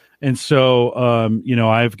 Mm-hmm. And so,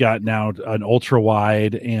 I've got now an ultra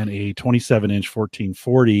wide and a 27-inch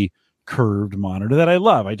 1440 curved monitor that I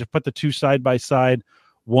love. I just put the two side by side.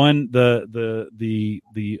 One, the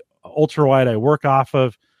ultra wide I work off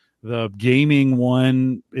of. The gaming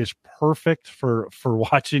one is perfect for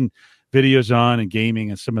watching videos on and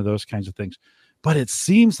gaming and some of those kinds of things. But it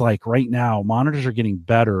seems like right now monitors are getting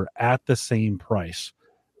better at the same price.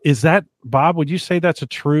 Is that, Bob, would you say that's a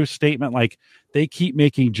true statement? They keep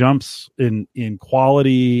making jumps in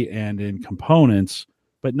quality and in components,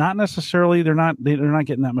 but not necessarily they're not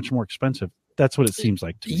getting that much more expensive. That's what it seems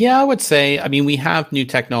like to me. Yeah, I would say. I mean, we have new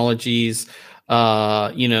technologies,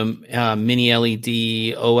 mini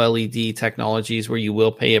LED, OLED technologies where you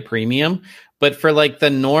will pay a premium, but for the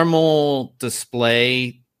normal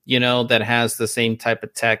display, that has the same type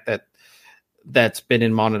of tech that that's been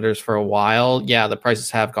in monitors for a while, yeah, the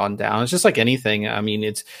prices have gone down. It's just like anything. I mean,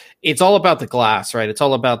 it's all about the glass, right? It's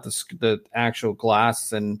all about the actual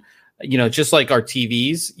glass, and just like our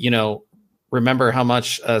TVs. Remember how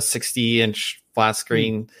much a 60-inch flat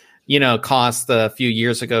screen, cost a few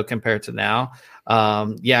years ago compared to now. I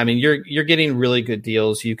mean, you're getting really good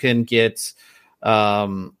deals. You can get,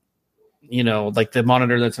 like the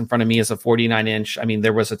monitor that's in front of me is a 49-inch. I mean,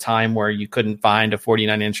 there was a time where you couldn't find a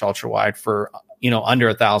 49-inch ultra wide for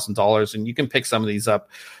under $1,000, and you can pick some of these up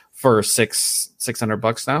for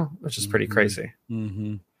 $600 now, which is pretty crazy.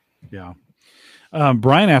 Mm-hmm. Yeah.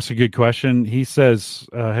 Brian asked a good question. He says,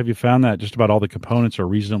 have you found that just about all the components are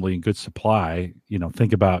reasonably in good supply?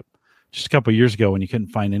 Think about just a couple of years ago when you couldn't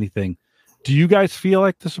find anything. Do you guys feel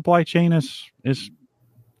like the supply chain is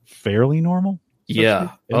fairly normal?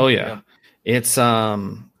 Yeah. Oh yeah. It's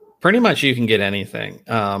pretty much you can get anything.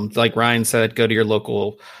 Like Ryan said, go to your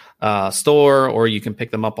local store, or you can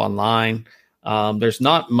pick them up online. There's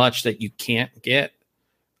not much that you can't get,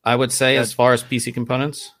 I would say, as far as PC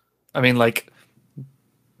components. I mean, like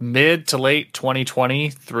mid to late 2020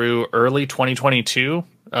 through early 2022,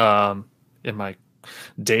 in my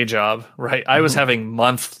day job, right? I was having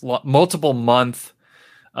multiple month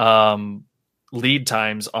lead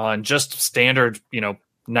times on just standard,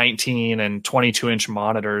 19 and 22-inch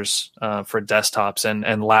monitors for desktops and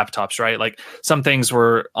laptops, right? Like some things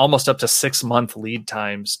were almost up to 6-month lead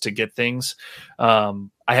times to get things. I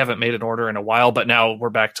haven't made an order in a while, but now we're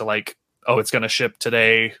back to like, oh, it's going to ship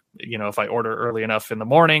today, if I order early enough in the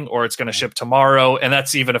morning, or it's going to ship tomorrow. And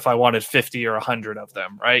that's even if I wanted 50 or 100 of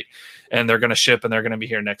them, right? And they're going to ship and they're going to be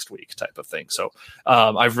here next week type of thing. So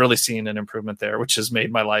I've really seen an improvement there, which has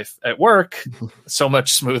made my life at work so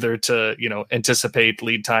much smoother to, anticipate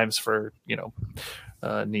lead times for,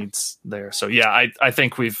 needs there. So yeah, I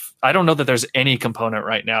think I don't know that there's any component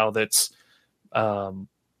right now that's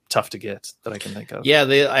tough to get that I can think of. Yeah,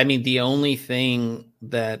 the only thing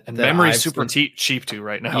that memory is super cheap too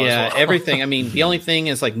right now. Yeah, as well. everything. I mean, the only thing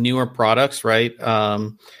is like newer products, right?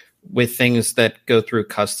 With things that go through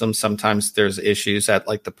customs, sometimes there's issues at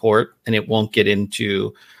like the port, and it won't get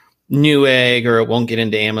into Newegg or it won't get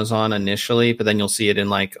into Amazon initially, but then you'll see it in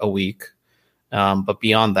like a week. But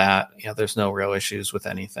beyond that, there's no real issues with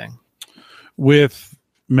anything. With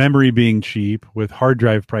memory being cheap, with hard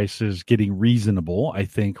drive prices getting reasonable, I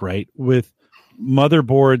think, right? With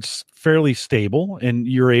motherboards fairly stable, and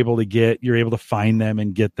you're able to find them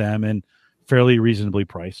and get them and fairly reasonably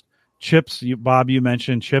priced. Chips, Bob, you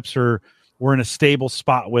mentioned chips we're in a stable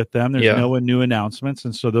spot with them. There's no new announcements,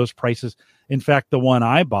 and so those prices. In fact, the one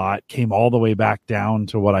I bought came all the way back down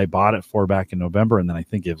to what I bought it for back in November, and then I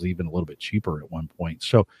think it was even a little bit cheaper at one point.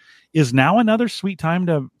 So, is now another sweet time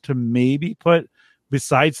to maybe put,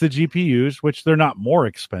 besides the GPUs, which they're not more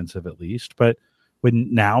expensive at least, but would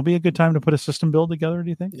now be a good time to put a system build together, do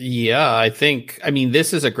you think? Yeah, I mean,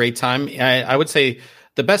 this is a great time. I would say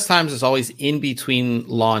the best times is always in between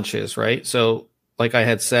launches, right? So like I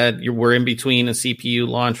had said, we're in between a CPU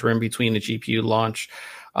launch, we're in between a GPU launch.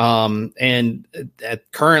 And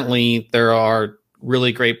currently there are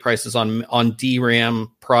really great prices on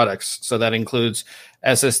DRAM products. So that includes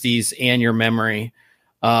SSDs and your memory.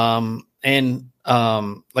 Like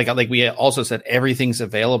we also said, everything's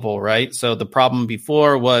available, right? So the problem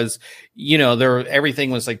before was,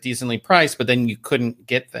 everything was like decently priced, but then you couldn't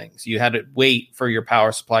get things. You had to wait for your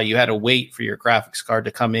power supply. You had to wait for your graphics card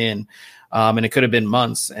to come in. And it could have been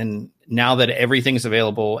months. And now that everything's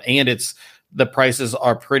available and the prices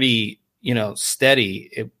are pretty,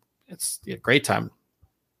 steady, it's a great time.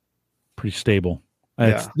 Pretty stable.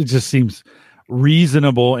 It just seems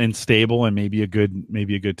reasonable and stable, and maybe a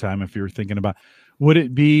good time if you were thinking about. Would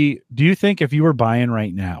it be, do you think if you were buying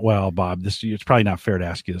right now, well, Bob, it's probably not fair to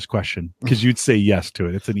ask you this question because you'd say yes to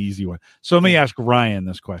it. It's an easy one. So let me ask Ryan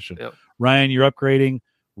this question. Yep. Ryan, you're upgrading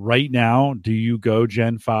right now. Do you go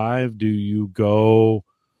Gen 5? Do you go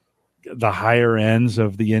the higher ends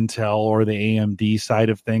of the Intel or the AMD side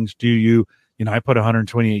of things? Do you, I put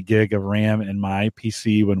 128 gig of RAM in my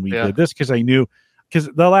PC when we did this because I knew, because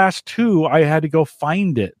the last two, I had to go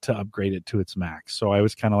find it to upgrade it to its max. So I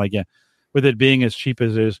was kind of like, with it being as cheap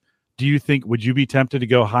as it is, do you think, would you be tempted to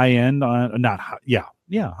go high end on,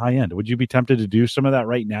 high end? Would you be tempted to do some of that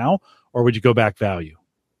right now, or would you go back value?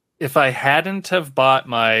 If I hadn't have bought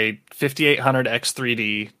my 5800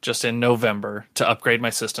 X3D just in November to upgrade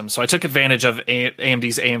my system, so I took advantage of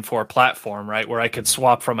AMD's AM4 platform, right, where I could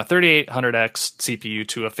swap from a 3800X CPU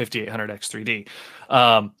to a 5800X3D.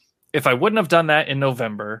 If I wouldn't have done that in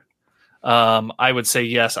November, I would say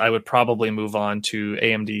yes, I would probably move on to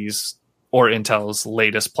AMD's or Intel's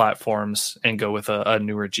latest platforms and go with a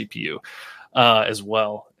newer GPU. as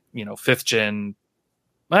well. 5th gen.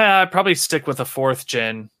 I'd probably stick with a 4th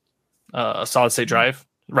gen solid state drive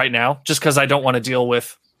right now, just because I don't want to deal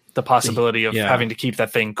with the possibility of having to keep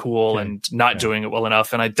that thing cool and not doing it well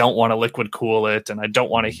enough. And I don't want to liquid cool it, and I don't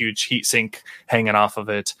want a huge heat sink hanging off of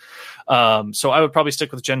it. So I would probably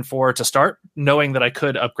stick with Gen 4 to start, knowing that I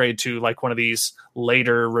could upgrade to like one of these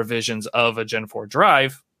later revisions of a Gen 4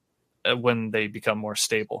 drive when they become more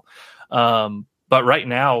stable. But right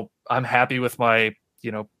now I'm happy with my,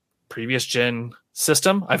 previous gen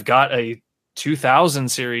system. I've got a 2000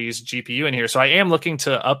 series GPU in here. So I am looking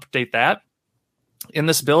to update that in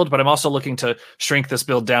this build, but I'm also looking to shrink this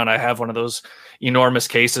build down. I have one of those enormous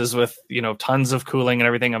cases with, tons of cooling and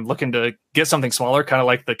everything. I'm looking to get something smaller, kind of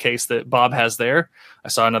like the case that Bob has there. I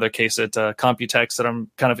saw another case at Computex that I'm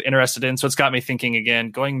kind of interested in. So it's got me thinking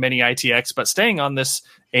again, going mini ITX, but staying on this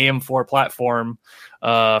AM4 platform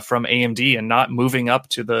from AMD and not moving up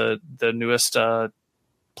to the newest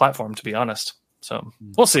platform, to be honest. So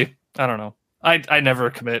we'll see. I don't know. I never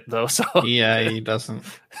commit though. So yeah, he doesn't.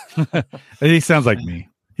 He sounds like me.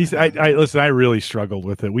 I listen. I really struggled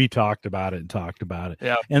with it. We talked about it.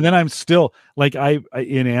 Yeah. And then I'm still like I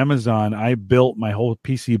in Amazon. I built my whole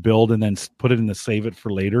PC build and then put it in the save it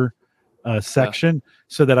for later section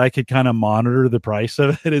so that I could kind of monitor the price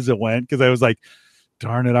of it as it went, because I was like,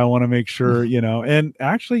 darn it, I want to make sure, And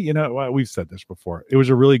actually, we've said this before. It was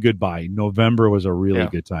a really good buy. November was a really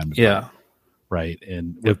good time to buy. Right.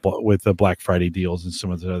 And with the Black Friday deals and some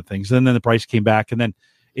of the other things. And then the price came back, and then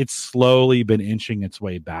it's slowly been inching its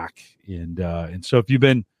way back. And so if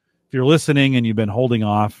you're listening and you've been holding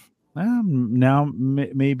off, now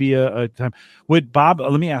maybe a time. Would Bob,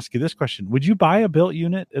 let me ask you this question. Would you buy a built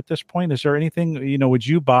unit at this point? Is there anything, would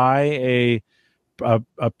you buy a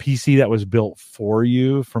PC that was built for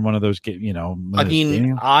you from one of those,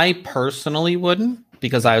 I personally wouldn't,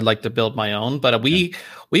 because I would like to build my own, but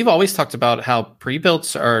we've always talked about how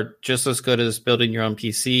pre-builts are just as good as building your own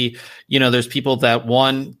PC. There's people that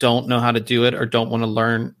don't know how to do it or don't want to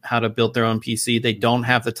learn how to build their own PC. They don't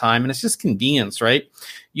have the time, and it's just convenience, right?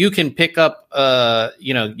 You can pick up,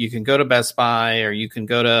 you can go to Best Buy or you can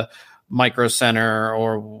go to Micro Center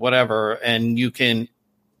or whatever, and you can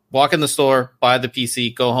walk in the store, buy the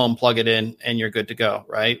PC, go home, plug it in, and you're good to go,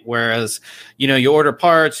 right? Whereas, you order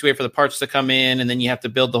parts, you wait for the parts to come in, and then you have to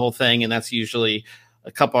build the whole thing, and that's usually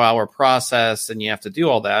a couple-hour process, and you have to do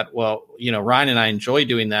all that. Well, Ryan and I enjoy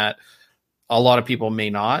doing that. A lot of people may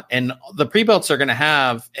not. And the pre-builts are going to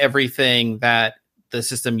have everything that the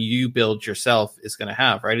system you build yourself is going to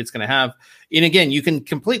have, right? It's going to have, and again,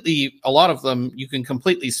 a lot of them, you can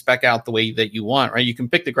completely spec out the way that you want, right? You can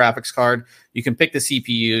pick the graphics card, you can pick the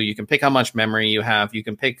CPU, you can pick how much memory you have, you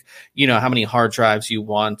can pick, how many hard drives you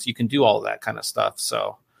want, you can do all of that kind of stuff.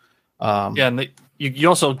 So, and you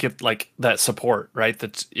also get like that support, right?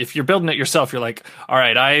 That if you're building it yourself, you're like, all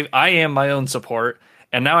right, I am my own support,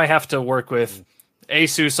 and now I have to work with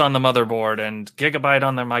Asus on the motherboard and Gigabyte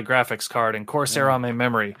on my graphics card and Corsair on my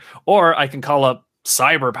memory. Or I can call up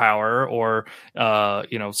CyberPower or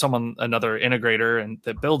another integrator and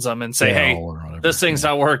that builds them and say, hey, this thing's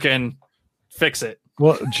not working, fix it.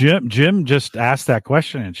 Well, Jim just asked that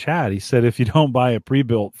question in chat. He said, if you don't buy a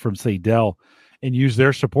pre-built from, say, Dell and use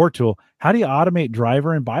their support tool, how do you automate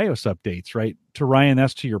driver and BIOS updates, right? To Ryan,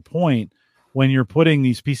 that's to your point, when you're putting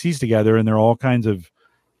these PCs together and they're all kinds of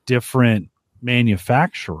different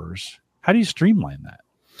manufacturers, how do you streamline that?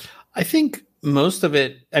 I think most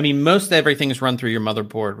everything is run through your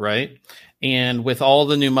motherboard, right? And with all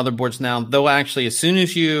the new motherboards now, though, actually, as soon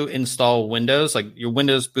as you install Windows, like your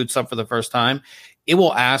Windows boots up for the first time, it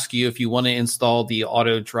will ask you if you want to install the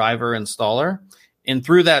auto driver installer. And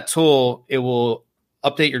through that tool, it will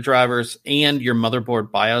update your drivers and your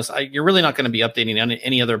motherboard BIOS. You're really not going to be updating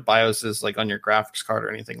any other BIOSes like on your graphics card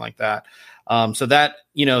or anything like that. So that,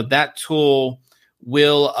 that tool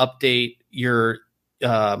will update your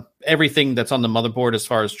everything that's on the motherboard as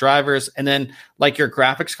far as drivers. And then like your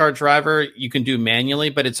graphics card driver, you can do manually,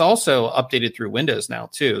 but it's also updated through Windows now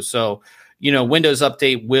too. So, Windows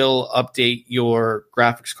Update will update your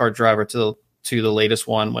graphics card driver to the latest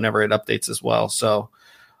one whenever it updates as well. So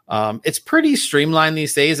it's pretty streamlined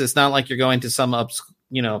these days. It's not like you're going to some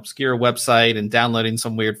obscure website and downloading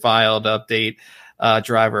some weird file to update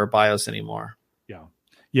driver or BIOS anymore.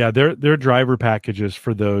 Yeah, their driver packages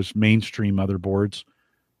for those mainstream motherboards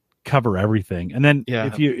cover everything. And then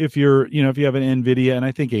if you have an NVIDIA, and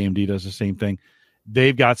I think AMD does the same thing,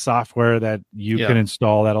 they've got software that you can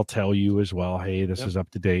install that'll tell you as well, hey, this is up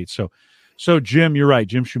to date. So Jim, you're right.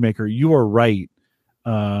 Jim Shoemaker, you are right.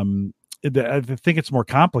 I think it's more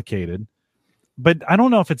complicated. but I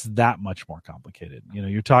don't know if it's that much more complicated.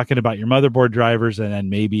 You're talking about your motherboard drivers and then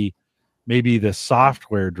maybe the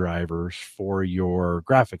software drivers for your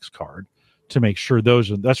graphics card to make sure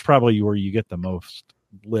that's probably where you get the most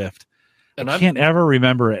lift. And I can't ever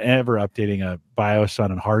remember ever updating a BIOS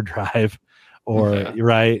on a hard drive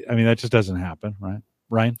right. I mean, that just doesn't happen, right?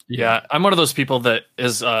 Ryan? Yeah, I'm one of those people that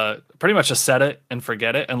is pretty much a set it and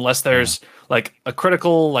forget it unless there's like a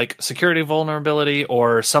critical security vulnerability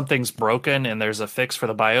or something's broken and there's a fix for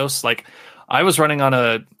the BIOS. Like I was running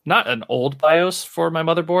on not an old BIOS for my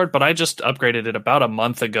motherboard, but I just upgraded it about a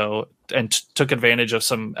month ago and took advantage of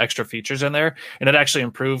some extra features in there, and it actually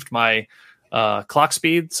improved my clock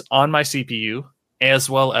speeds on my CPU as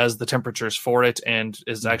well as the temperatures for it, and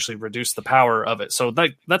is actually reduced the power of it. So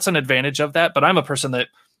that's an advantage of that. But I'm a person that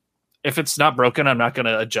if it's not broken, I'm not going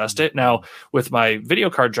to adjust it. Now, with my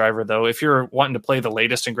video card driver, though, if you're wanting to play the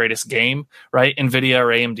latest and greatest game, right, NVIDIA or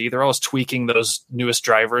AMD, they're always tweaking those newest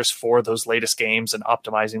drivers for those latest games and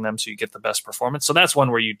optimizing them so you get the best performance. So that's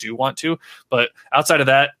one where you do want to. But outside of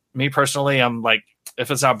that, me personally, I'm like,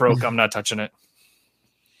 if it's not broke, I'm not touching it.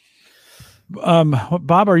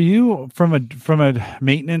 Bob, are you from a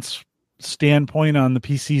maintenance standpoint on the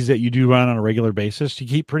PCs that you do run on a regular basis? Do you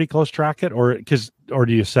keep pretty close track it, or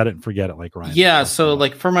do you set it and forget it like Ryan? Yeah, so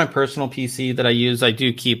like for my personal PC that I use, I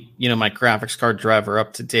do keep my graphics card driver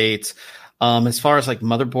up to date. As far as like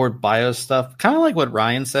motherboard BIOS stuff, kind of like what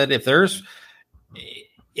Ryan said, if there's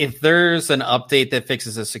an update that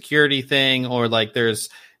fixes a security thing, or like there's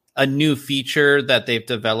a new feature that they've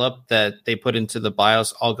developed that they put into the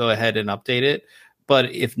BIOS, I'll go ahead and update it.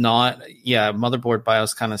 But if not, motherboard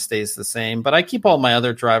BIOS kind of stays the same. But I keep all my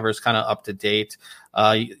other drivers kind of up to date,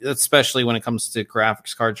 especially when it comes to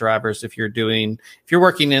graphics card drivers. If you're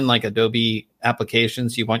working in like Adobe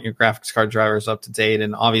applications, you want your graphics card drivers up to date.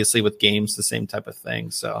 And obviously with games, the same type of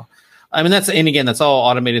thing. So, I mean, that's all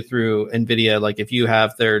automated through NVIDIA. Like if you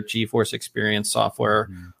have their GeForce Experience software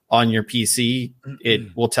on your PC,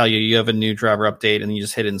 it will tell you have a new driver update, and you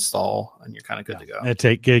just hit install, and you're kind of good to go.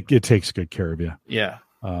 It takes good care of you. Yeah.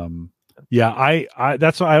 I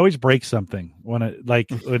that's why I always break something when it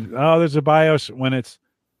there's a BIOS when it's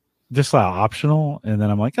disallow optional, and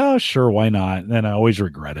then I'm like, oh sure, why not? And then I always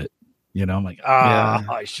regret it. I'm like,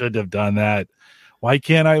 I should have done that. Why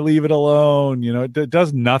can't I leave it alone? It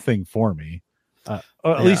does nothing for me.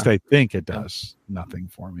 At least I think it does nothing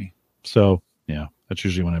for me. So yeah, that's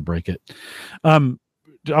usually when I break it. I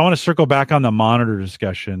want to circle back on the monitor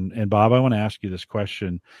discussion. And Bob, I want to ask you this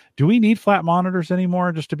question. Do we need flat monitors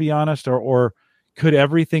anymore, just to be honest, or could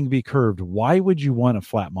everything be curved? Why would you want a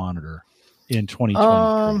flat monitor in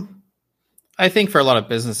 2023? I think for a lot of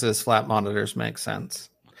businesses, flat monitors make sense.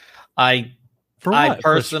 I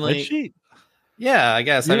personally, I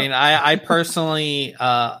guess. Yeah. I mean, I personally,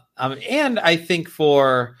 and I think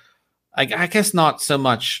for, I guess not so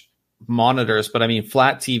much monitors, but I mean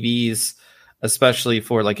flat TVs, especially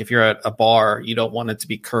for like if you're at a bar, you don't want it to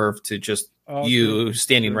be curved to just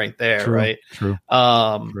standing right there, right? True.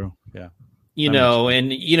 Yeah.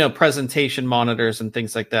 And presentation monitors and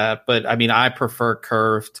things like that. But I mean, I prefer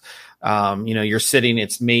curved. You're sitting,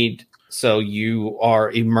 it's made so you are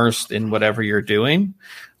immersed in whatever you're doing.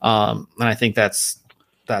 And I think that's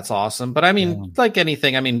awesome. But I mean, like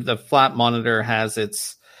anything, I mean, the flat monitor has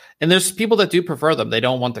its, and there's people that do prefer them. They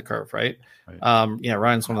don't want the curve, right?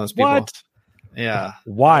 Ryan's one of those people. What? Yeah.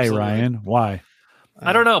 Why, Absolutely. Ryan? Why?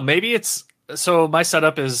 I don't know. Maybe so my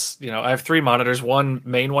setup is, I have 3 monitors, one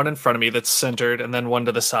main one in front of me that's centered, and then one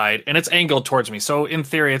to the side, and it's angled towards me. So in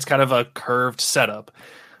theory, it's kind of a curved setup.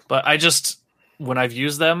 But when I've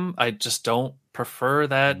used them, I just don't prefer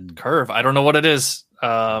that curve. I don't know what it is.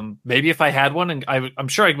 Maybe if I had one, and I'm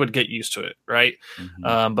sure I would get used to it, right?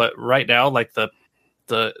 Mm-hmm. But right now, like the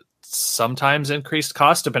sometimes increased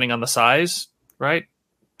cost depending on the size, right?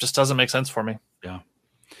 Just doesn't make sense for me. Yeah.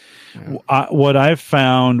 What I've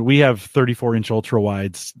found, we have 34-inch ultra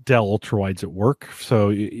wides, Dell ultra wides at work.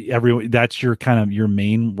 So that's your kind of your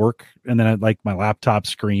main work. And then I'd like my laptop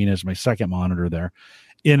screen as my second monitor there.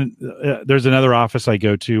 There's another office I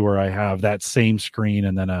go to where I have that same screen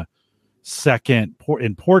and then a second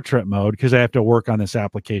in portrait mode, because I have to work on this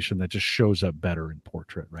application that just shows up better in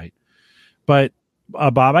portrait. Right. But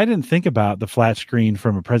Bob, I didn't think about the flat screen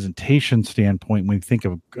from a presentation standpoint. When we think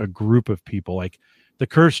of a group of people, like the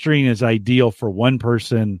curved screen is ideal for one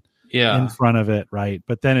person in front of it, right?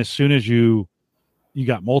 But then as soon as you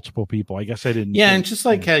got multiple people, I guess I didn't. Yeah, and just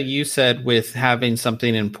like how you said with having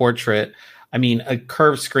something in portrait, I mean, a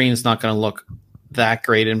curved screen is not going to look that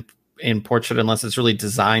great in portrait unless it's really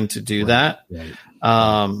designed to do that. Right.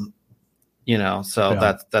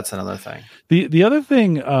 So that's another thing. The other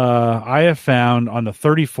thing I have found on the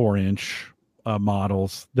 34-inch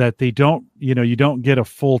models that they don't, you don't get a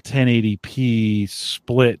full 1080p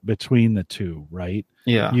split between the two, right?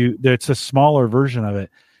 Yeah. It's a smaller version of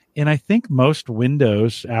it. And I think most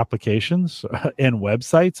Windows applications and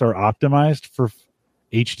websites are optimized for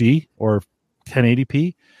HD or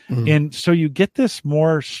 1080p. Mm-hmm. And so you get this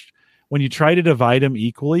more when you try to divide them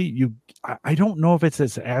equally, I don't know if it's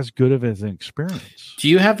as good of an experience. Do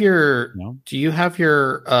you have your what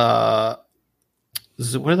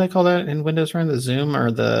do they call that in Windows, Ryan? The zoom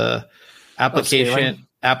or the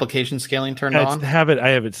application scaling turned on? I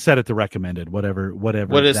have it set at the recommended, whatever. What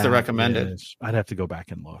is the recommended? I'd have to go back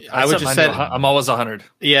and look. I would just set I'm always 100.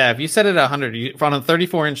 Yeah, if you set it at 100, on a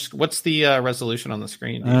 34-inch, what's the resolution on the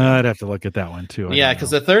screen? I'd have to look at that one too. Yeah, because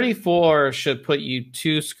the 34 should put you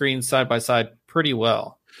two screens side by side pretty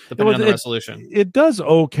well, depending on the resolution. It does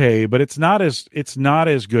okay, but it's not as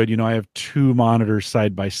good. I have two monitors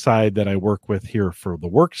side by side that I work with here for the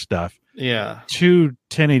work stuff. Yeah, two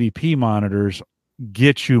 1080p monitors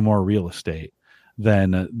get you more real estate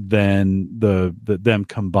than them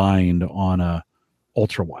combined on a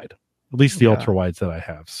ultra wide, at least the ultra wides that I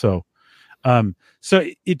have. So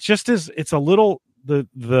it just is, it's a little, and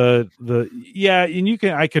I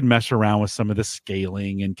could mess around with some of the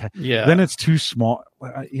scaling and then it's too small.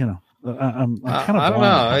 I'm kind of, I don't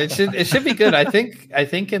know. It should be good. I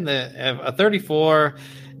think in a 34,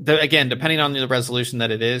 again, depending on the resolution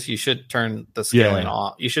that it is, you should turn the scaling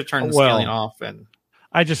off. You should turn the scaling off. And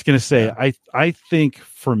I'm just going to say, I think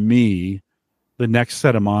for me, the next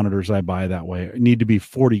set of monitors I buy that way need to be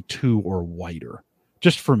 42 or wider.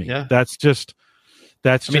 Just for me. Yeah. That's just.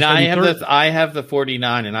 I have the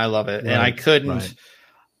 49 and I love it. Right, and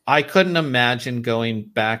I couldn't imagine going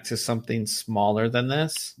back to something smaller than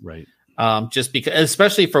this. Right. Just because,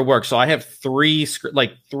 especially for work. So I have three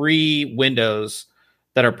windows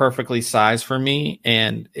that are perfectly sized for me,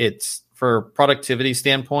 and it's for productivity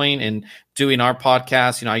standpoint and doing our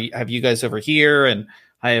podcast. I have you guys over here, and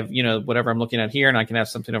I have whatever I'm looking at here, and I can have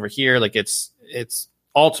something over here. Like it's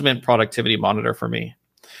ultimate productivity monitor for me.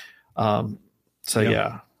 Yeah.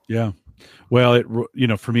 Well,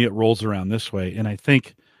 for me, it rolls around this way, and I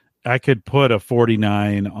think I could put a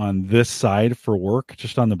 49 on this side for work,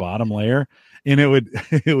 just on the bottom layer, and it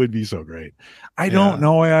would be so great. I don't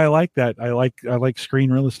know why I like that. I like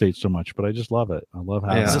screen real estate so much, but I just love it. I love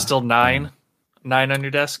how. Is it still 9 on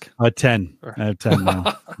your desk? 10. I have 10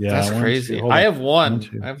 now. Yeah, that's crazy. I have one.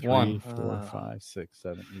 I have 1, 4, 5, 6,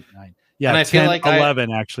 7, 8, 9. Yeah, and I 10, feel like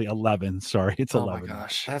 11 actually 11. Sorry, it's 11. Oh my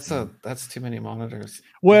gosh, that's too many monitors.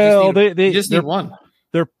 Well, you just need one.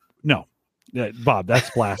 Bob, that's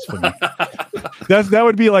blasphemy. That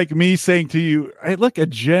would be like me saying to you, "Hey, look, a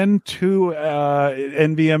Gen 2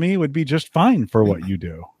 NVMe would be just fine for what you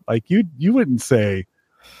do." Like you wouldn't say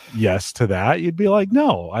yes to that. You'd be like,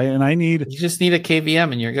 "No, you just need a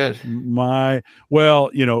KVM and you're good."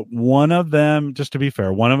 One of them, just to be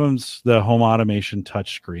fair, one of them's the home automation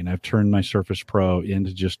touchscreen. I've turned my Surface Pro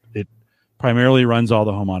into it primarily runs all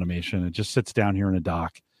the home automation. It just sits down here in a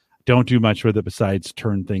dock. Don't do much with it besides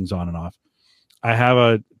turn things on and off. I have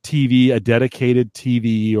a dedicated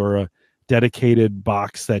TV or a dedicated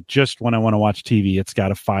box that just when I want to watch TV, it's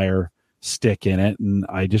got a Fire Stick in it, and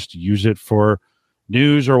I just use it for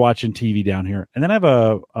news or watching TV down here. And then I have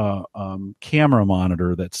a camera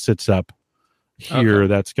monitor that sits up here. Okay.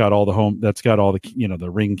 That's got all the the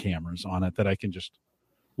Ring cameras on it that I can just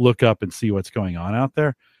look up and see what's going on out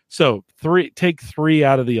there. So take 3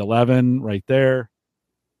 out of the 11 right there,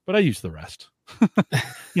 but I use the rest.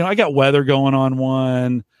 I got weather going on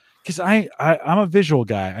one because I'm a visual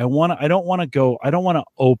guy. I don't want to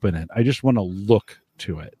open it. I just want to look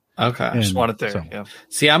to it. Okay. I just want it there. Yeah.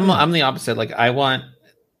 See, I'm the opposite. Like I want,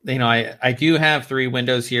 I do have 3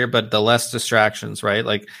 windows here, but the less distractions, right?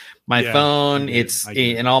 Like my phone,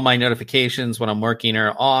 and all my notifications when I'm working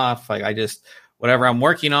are off. Like whatever I'm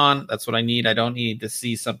working on, that's what I need. I don't need to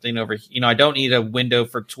see something over, I don't need a window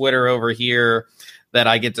for Twitter over here that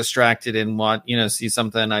I get distracted and want, see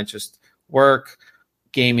something. I just work,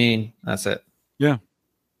 gaming. That's it. Yeah.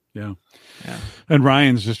 And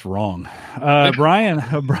Ryan's just wrong.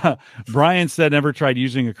 Brian said never tried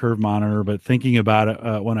using a curved monitor, but thinking about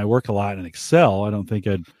it when I work a lot in Excel, I don't think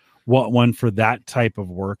I'd want one for that type of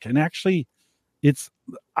work. And actually,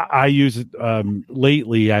 I use it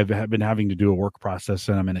lately. I've been having to do a work process,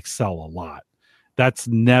 and I'm in Excel a lot. That's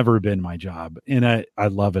never been my job, and I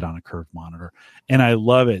love it on a curved monitor, and I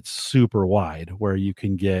love it super wide where I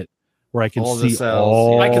can see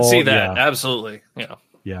all. I can see that absolutely.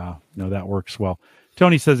 Yeah. No, that works well.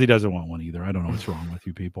 Tony says he doesn't want one either. I don't know what's wrong with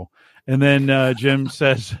you people. And then Jim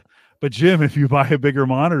says, but Jim, if you buy a bigger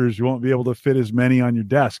monitors, you won't be able to fit as many on your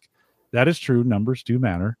desk. That is true. Numbers do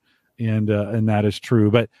matter. And that is true.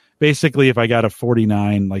 But basically, if I got a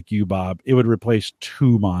 49 like you, Bob, it would replace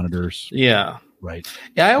 2 monitors. Yeah. Right.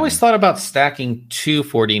 Yeah, I always thought about stacking 2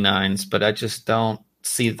 49s, but I just don't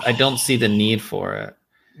see the need for it.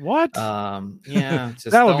 What? Yeah, just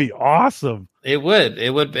that would be awesome. It would,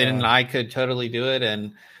 Yeah. and I could totally do it.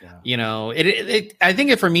 And you know, I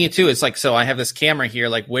think for me too, it's like, so I have this camera here.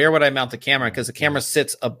 Like, where would I mount the camera? Because the camera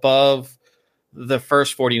sits above the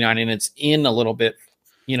first 49, and it's in a little bit,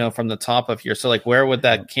 you know, from the top of here. So, like, where would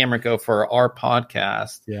that camera go for our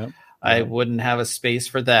podcast? Yeah. I wouldn't have a space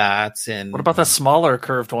for that. And what about the smaller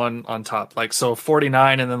curved one on top? Like, so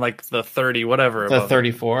 49 and then like the 30, whatever. The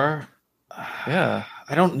 34. Yeah.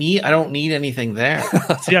 I don't need anything there.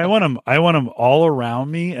 See, I want them all around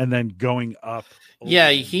me and then going up. Yeah,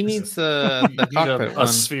 he needs the cockpit a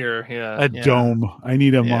sphere. Yeah. A dome. I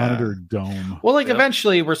need a monitor dome. Well, like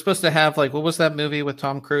eventually we're supposed to have, like, what was that movie with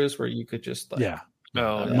Tom Cruise where you could just like,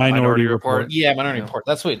 Minority Report. Yeah, Minority Report.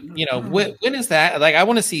 That's what, you know, when is that? Like, I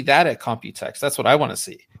want to see that at Computex. That's what I want to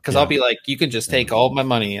see. Because I'll be like, you can just take all my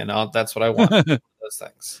money and that's what I want. Those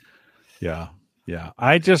things. Yeah. Yeah.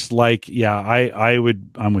 I just like,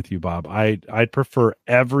 I'm with you, Bob. I'd prefer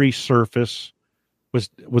every Surface was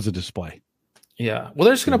a display. Yeah. Well,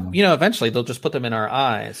 they're just going to, you know, eventually they'll just put them in our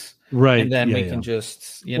eyes. Right. And then we can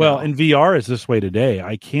just, you know. Well, and VR is this way today.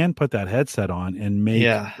 I can put that headset on and make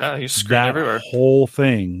you screen everywhere. Whole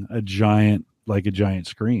thing a giant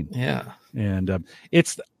screen. Yeah. And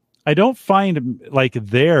I don't find like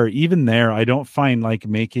even there, I don't find like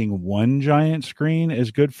making one giant screen is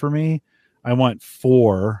good for me. I want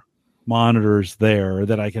 4 monitors there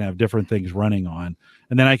that I can have different things running on.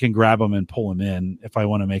 And then I can grab them and pull them in if I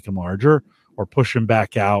want to make them larger, or push them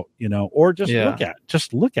back out, you know, or just look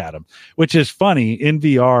at them, which is funny. In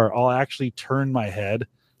VR, I'll actually turn my head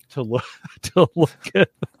to look at,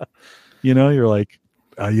 you know, you're like,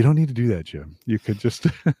 you don't need to do that, Jim. You could just,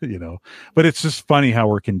 you know, but it's just funny how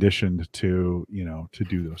we're conditioned to, you know, to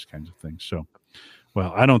do those kinds of things. So,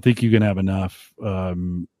 well, I don't think you can have enough.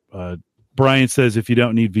 Brian says, if you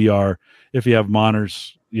don't need VR, if you have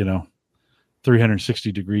monitors, you know, 360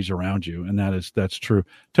 degrees around you. And that's true.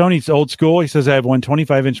 Tony's old school. He says, I have one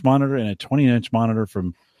 25-inch monitor and a 20-inch monitor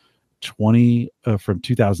from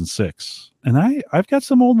 2006. And I've got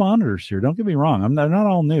some old monitors here. Don't get me wrong. They're not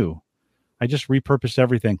all new. I just repurposed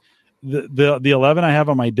everything. The 11 I have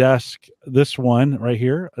on my desk, this one right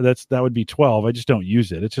here, that would be 12. I just don't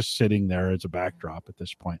use it. It's just sitting there as a backdrop at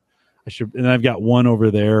this point. And I've got one over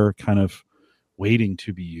there kind of waiting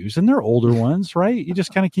to be used, and they're older ones, right? You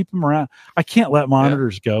just kind of keep them around. I can't let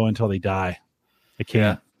monitors go until they die. I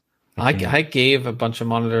can't. I gave a bunch of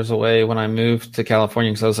monitors away when I moved to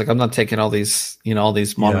California because I was like, I'm not taking all these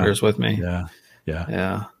monitors with me.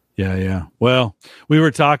 Yeah. Well, we were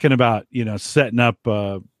talking about, you know, setting up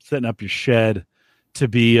your shed to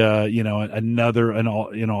be an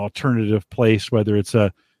alternative place, whether it's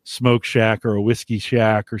a smoke shack or a whiskey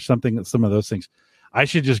shack or something. Some of those things. I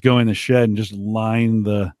should just go in the shed and just line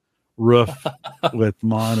the roof with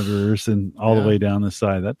monitors and all the way down the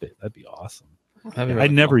side. That'd be awesome. I'd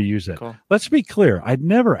never use it. Cool. Let's be clear. I'd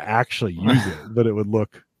never actually use it, but it would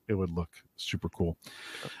look super cool.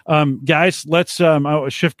 Guys, let's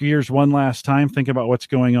shift gears one last time. Think about what's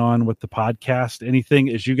going on with the podcast. Anything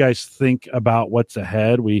as you guys think about what's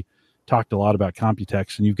ahead. We talked a lot about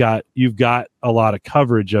Computex, and you've got a lot of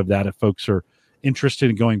coverage of that. If folks are interested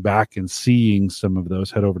in going back and seeing some of those,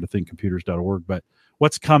 head over to thinkcomputers.org. But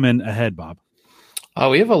what's coming ahead, Bob?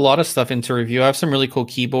 We have a lot of stuff into review. I have some really cool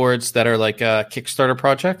keyboards that are like Kickstarter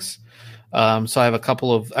projects. So I have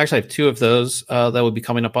I have 2 of those that will be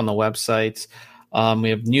coming up on the website. We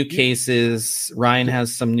have new cases. Ryan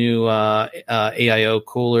has some new AIO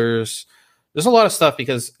coolers. There's a lot of stuff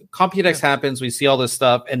because Computex happens. We see all this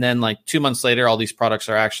stuff. And then like 2 months later, all these products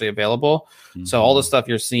are actually available. Mm-hmm. So all the stuff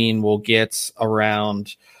you're seeing will get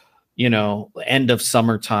around, you know, end of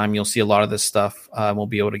summertime. You'll see a lot of this stuff. We'll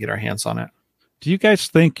be able to get our hands on it. Do you guys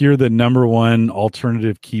think you're the number one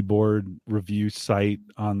alternative keyboard review site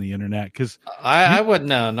on the internet? Because I wouldn't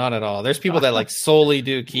know, not at all. There's people that like solely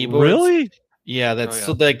do keyboards. Really? Yeah,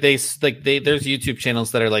 so like there's YouTube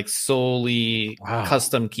channels that are like solely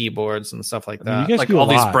custom keyboards and stuff like that. Like all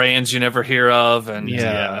these brands you never hear of, and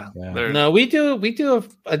no, we do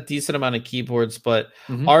a decent amount of keyboards, but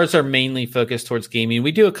ours are mainly focused towards gaming.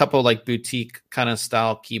 We do a couple like boutique kind of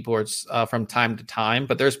style keyboards from time to time,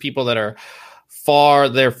 but there's people that are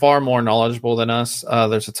they're far more knowledgeable than us.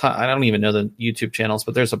 There's a ton. I don't even know the YouTube channels,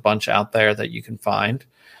 but there's a bunch out there that you can find.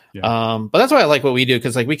 Yeah. But that's why I like what we do,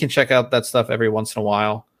 because like we can check out that stuff every once in a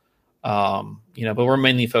while. But we're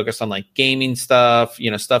mainly focused on like gaming stuff,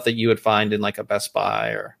 stuff that you would find in like a Best Buy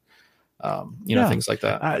or things like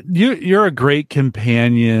that. You're a great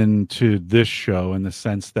companion to this show in the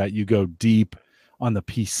sense that you go deep on the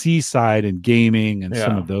PC side and gaming and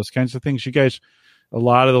some of those kinds of things. You guys, a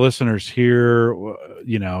lot of the listeners here,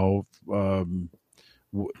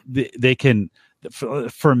 they can,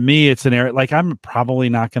 for me, it's an area, like I'm probably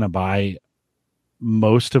not going to buy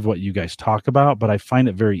most of what you guys talk about, but I find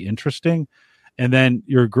it very interesting. And then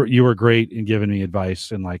you were great in giving me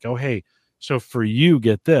advice and like, oh, hey, so for you,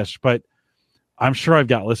 get this. But I'm sure I've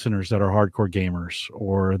got listeners that are hardcore gamers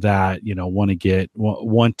or that,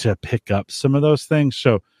 want to pick up some of those things.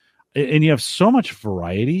 So, and you have so much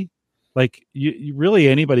variety. Like you really,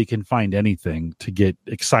 anybody can find anything to get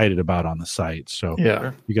excited about on the site. So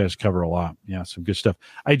you guys cover a lot. Yeah. Some good stuff.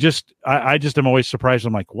 I just am always surprised.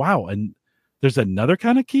 I'm like, wow. And there's another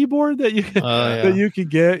kind of keyboard that you can, that you can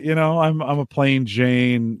get. I'm a plain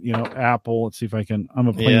Jane, Apple. Let's see if I can. I'm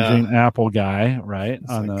a plain Jane Apple guy, right?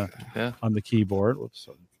 It's on the keyboard. Whoops.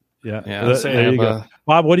 Yeah. There you go.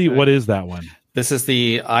 Bob, what is that one? This is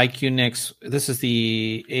the iQnix. This is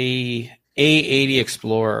the A80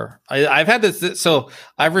 Explorer. I've had this. So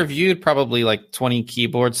I've reviewed probably like 20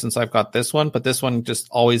 keyboards since I've got this one, but this one just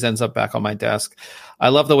always ends up back on my desk. I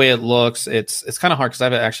love the way it looks. It's kind of hard because I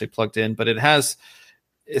haven't actually plugged in, but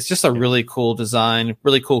it's just a really cool design,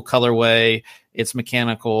 really cool colorway. It's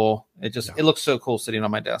mechanical. It looks so cool sitting on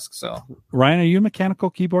my desk. So Ryan, are you a mechanical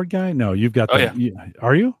keyboard guy? No, you've got that.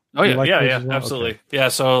 Are you? Oh yeah, like yeah, absolutely. Okay. Yeah.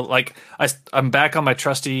 So like I'm back on my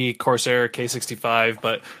trusty Corsair K65,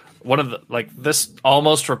 but one of the this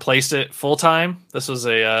almost replaced it full time. This was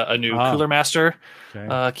a new Cooler Master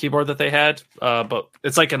keyboard that they had, but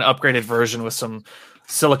it's like an upgraded version with some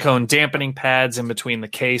silicone dampening pads in between the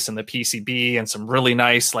case and the PCB, and some really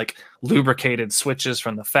nice like lubricated switches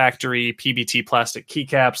from the factory, PBT plastic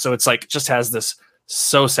keycaps. So it's like just has this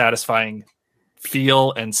so satisfying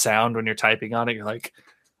feel and sound when you're typing on it. You're like,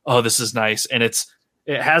 oh, this is nice, and it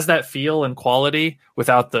has that feel and quality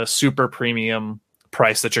without the super premium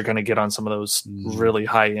price that you're going to get on some of those really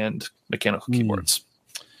high-end mechanical keyboards.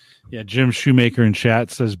 Yeah, Jim Shoemaker in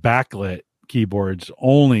chat says backlit keyboards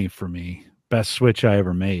only for me. Best switch I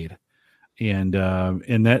ever made. And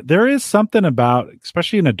that there is something about,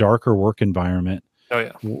 especially in a darker work environment,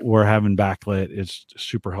 where having backlit is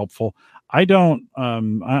super helpful. I don't,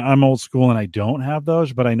 I'm old school and I don't have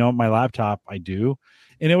those, but I know my laptop I do.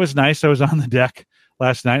 And it was nice. I was on the deck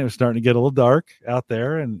last night. It was starting to get a little dark out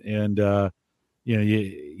there, and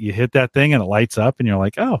you hit that thing and it lights up and you're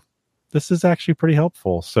like, oh, this is actually pretty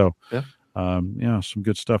helpful. So, some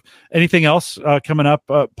good stuff. Anything else coming up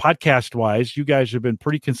podcast wise? You guys have been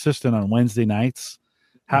pretty consistent on Wednesday nights.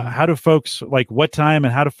 How do folks, like what time,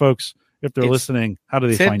 and how do folks, if they're listening, how do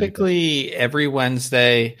they find you? Typically every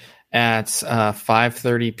Wednesday at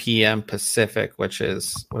 5:30 p.m. Pacific, which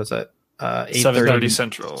is, what is that? 7:30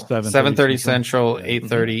 Central. 7:30 Central,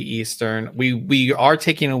 8:30 Eastern. We are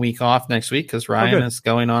taking a week off next week because Ryan is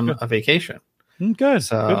going on a vacation. Good.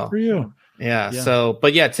 So, good for you. Yeah. So,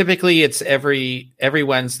 but yeah, typically it's every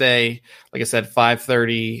Wednesday, like I said,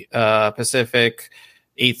 5:30 Pacific,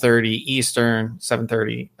 8:30 Eastern,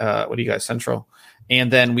 7:30. What do you guys Central?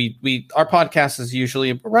 And then our podcast is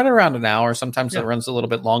usually right around an hour. Sometimes it runs a little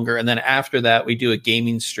bit longer. And then after that, we do a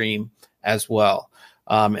gaming stream as well.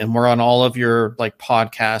 And we're on all of your like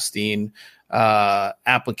podcasting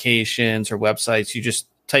applications or websites. You just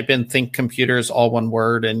type in ThinkComputers, all one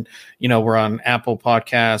word, and we're on Apple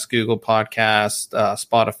Podcasts, Google Podcasts,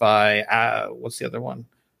 Spotify. What's the other one?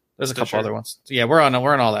 There's a couple other ones. So yeah, we're on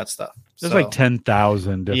all that stuff. There's like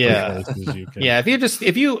 10,000 different places you can. Yeah, if you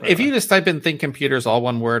just type in ThinkComputers, all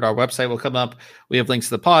one word, our website will come up. We have links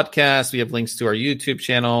to the podcast. We have links to our YouTube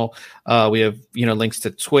channel. We have links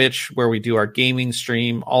to Twitch where we do our gaming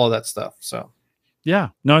stream, all of that stuff. So yeah,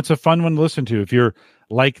 no, it's a fun one to listen to. If you're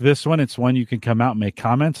like this one, it's one you can come out and make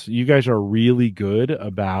comments. You guys are really good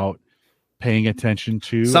about paying attention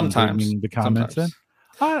to sometimes the comments in.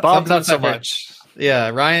 Bob, not so much. Yeah,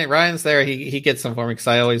 Ryan's there. He gets them for me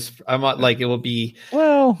because I'm like, it will be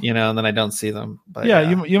and then I don't see them. But yeah,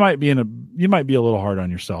 you might be a little hard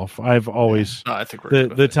on yourself. I've always I think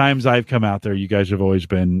the times I've come out there, you guys have always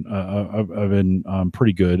been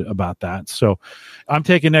pretty good about that. So I'm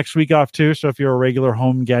taking next week off too. So if you're a regular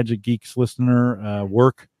Home Gadget Geeks listener,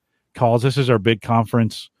 work calls. This is our big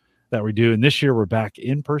conference that we do, and this year we're back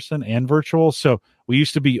in person and virtual. So we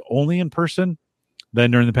used to be only in person.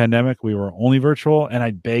 Then during the pandemic, we were only virtual, and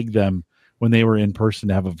I begged them when they were in person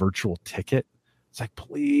to have a virtual ticket. It's like,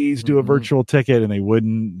 please do a virtual ticket, and they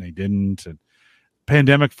wouldn't, and they didn't. And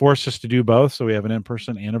pandemic forced us to do both, so we have an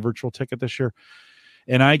in-person and a virtual ticket this year.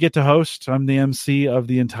 And I get to host. I'm the MC of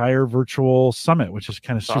the entire virtual summit, which is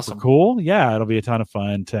kind of super cool. Yeah, it'll be a ton of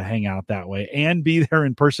fun to hang out that way and be there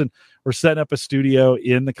in person. We're setting up a studio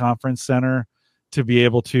in the conference center to be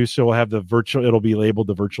able to. So we'll have the virtual, it'll be labeled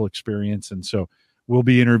the virtual experience. And so we'll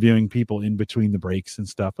be interviewing people in between the breaks and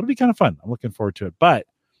stuff. It'll be kind of fun. I'm looking forward to it. But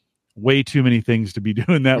way too many things to be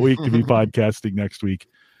doing that week to be podcasting next week.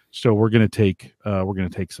 So we're going to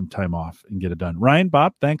take some time off and get it done. Ryan,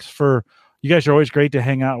 Bob, thanks for, you guys are always great to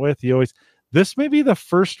hang out with. This may be the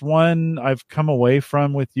first one I've come away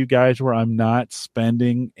from with you guys where I'm not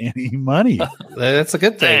spending any money. That's a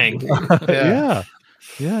good thing. Yeah.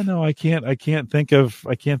 No, I can't think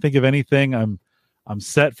of anything. I'm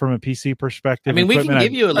set from a PC perspective. I mean, we can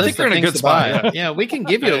give you a list of things to buy. Yeah, we can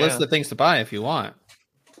give you a list of things to buy if you want.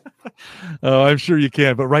 Oh, I'm sure you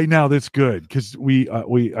can, but right now that's good because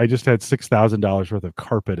I just had $6,000 worth of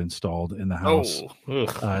carpet installed in the house.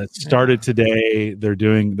 It started today.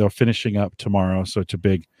 They're finishing up tomorrow, so it's a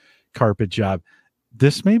big carpet job.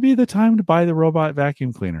 This may be the time to buy the robot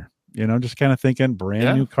vacuum cleaner. Just kind of thinking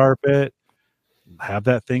brand new carpet. Have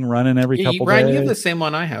that thing running every couple days. Ryan, you have the same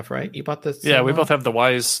one I have, right? You bought this. Yeah, we both have the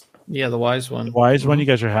Wise. Yeah, the Wise one. The Wise one. You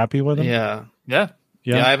guys are happy with them? Yeah.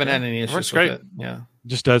 I haven't had any issues with it. Yeah.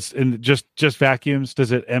 Just vacuums.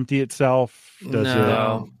 Does it empty itself?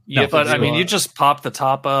 No. But I mean, you just pop the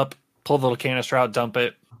top up, pull the little canister out, dump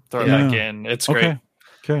it, throw it back in. It's great.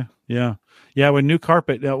 Okay. Yeah. With new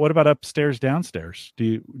carpet. What about upstairs, downstairs?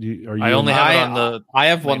 I only have it on the. I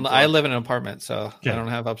have one. I live in an apartment, so I don't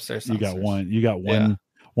have upstairs. Downstairs. You got one.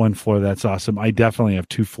 One floor. That's awesome. I definitely have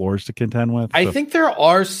 2 floors to contend with. I think there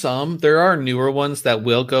are newer ones that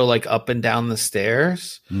will go like up and down the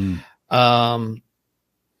stairs.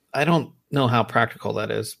 I don't know how practical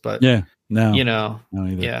that is, but no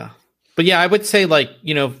either. Yeah. But yeah, I would say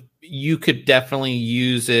you could definitely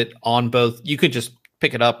use it on both. You could just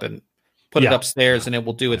pick it up and put it upstairs and it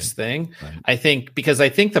will do its thing. Right. I think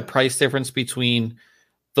the price difference between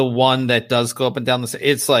the one that does go up and down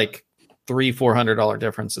it's like $300-$400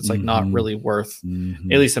 difference. It's like not really worth,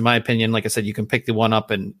 at least in my opinion. Like I said, you can pick the one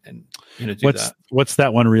up and do that. What's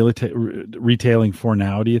that one retailing for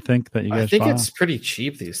now? Do you think that you guys? I think it's pretty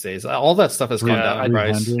cheap these days. All that stuff has gone down in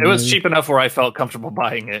price. It was cheap enough where I felt comfortable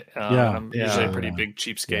buying it. I'm usually a pretty big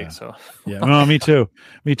cheapskate. So no, me too.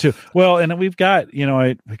 Well, and we've got we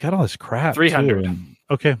got all this crap. 300.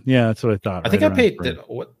 Okay, yeah, that's what I thought. I think I paid.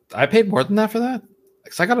 I paid more than that for that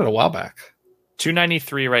because I got it a while back.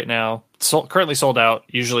 $293 right now. Currently sold out.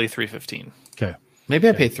 Usually $315. Okay. Maybe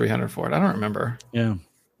I paid $300 for it. I don't remember. Yeah.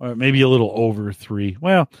 Or maybe a little over $3.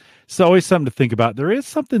 Well, it's always something to think about. There is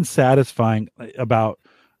something satisfying about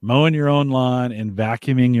mowing your own lawn and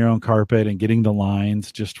vacuuming your own carpet and getting the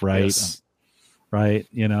lines just right. Yes. Right.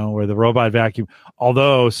 Where the robot vacuum,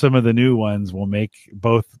 although some of the new ones will make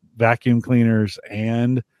both vacuum cleaners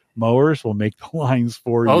and mowers will make the lines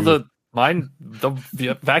for you.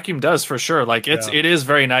 The vacuum does for sure. Like it is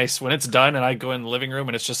very nice when it's done and I go in the living room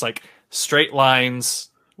and it's just like straight lines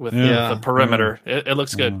with the perimeter. It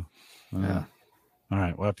looks good. All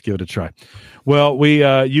right, we'll have to give it a try. Well,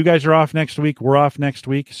 you guys are off next week. We're off next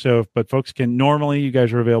week. So, but folks you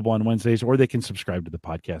guys are available on Wednesdays, or they can subscribe to the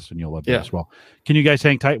podcast and you'll love it as well. Can you guys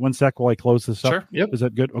hang tight 1 sec while I close this up? Sure. Yep. Is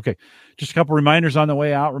that good? Okay. Just a couple reminders on the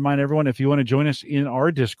way out. Remind everyone, if you want to join us in our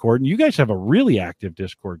Discord, and you guys have a really active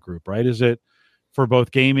Discord group, right? Is it for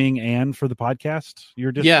both gaming and for the podcast?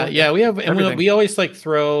 Your Discord? Yeah. We have, and we always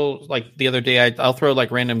throw the other day. I'll throw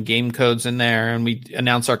random game codes in there, and we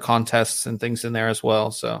announce our contests and things in there as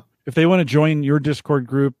well. So if they want to join your Discord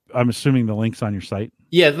group, I'm assuming the link's on your site.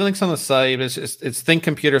 Yeah, the link's on the site. It's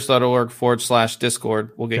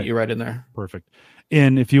thinkcomputers.org/Discord. We'll get you right in there. Perfect.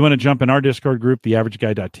 And if you want to jump in our Discord group,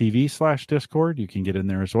 theaverageguy.tv/Discord, you can get in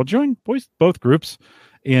there as well. Join both groups.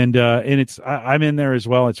 And I'm in there as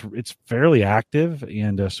well. It's fairly active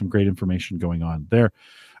and some great information going on there.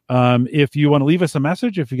 If you want to leave us a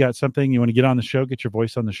message, if you got something you want to get on the show, get your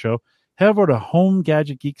voice on the show, head over to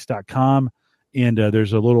homegadgetgeeks.com. And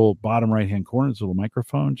there's a little bottom right-hand corner. There's a little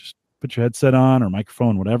microphone. Just put your headset on or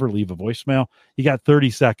microphone, whatever. Leave a voicemail. You got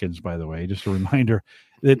 30 seconds, by the way. Just a reminder.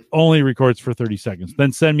 It only records for 30 seconds.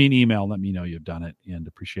 Then send me an email. Let me know you've done it and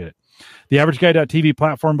appreciate it. The AverageGuy.tv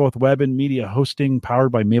platform, both web and media hosting,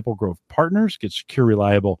 powered by Maple Grove Partners. Get secure,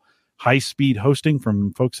 reliable, high-speed hosting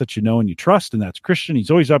from folks that you know and you trust, and that's Christian.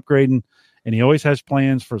 He's always upgrading, and he always has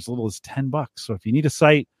plans for as little as $10. So if you need a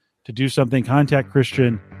site to do something, contact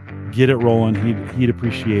Christian. get it rolling. He'd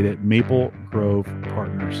appreciate it.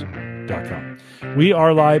 MapleGrovePartners.com. We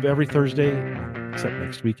are live every Thursday, except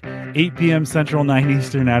next week, 8 p.m. Central, 9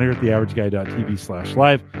 Eastern, out here at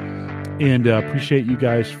theaverageguy.tv/live. And appreciate you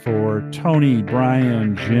guys for Tony,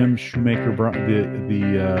 Brian, Jim, Shoemaker,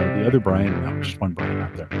 the other Brian, no, just one Brian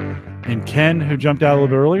out there, and Ken, who jumped out a little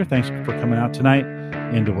bit earlier. Thanks for coming out tonight.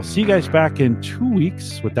 And we'll see you guys back in 2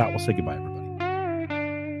 weeks. With that, we'll say goodbye.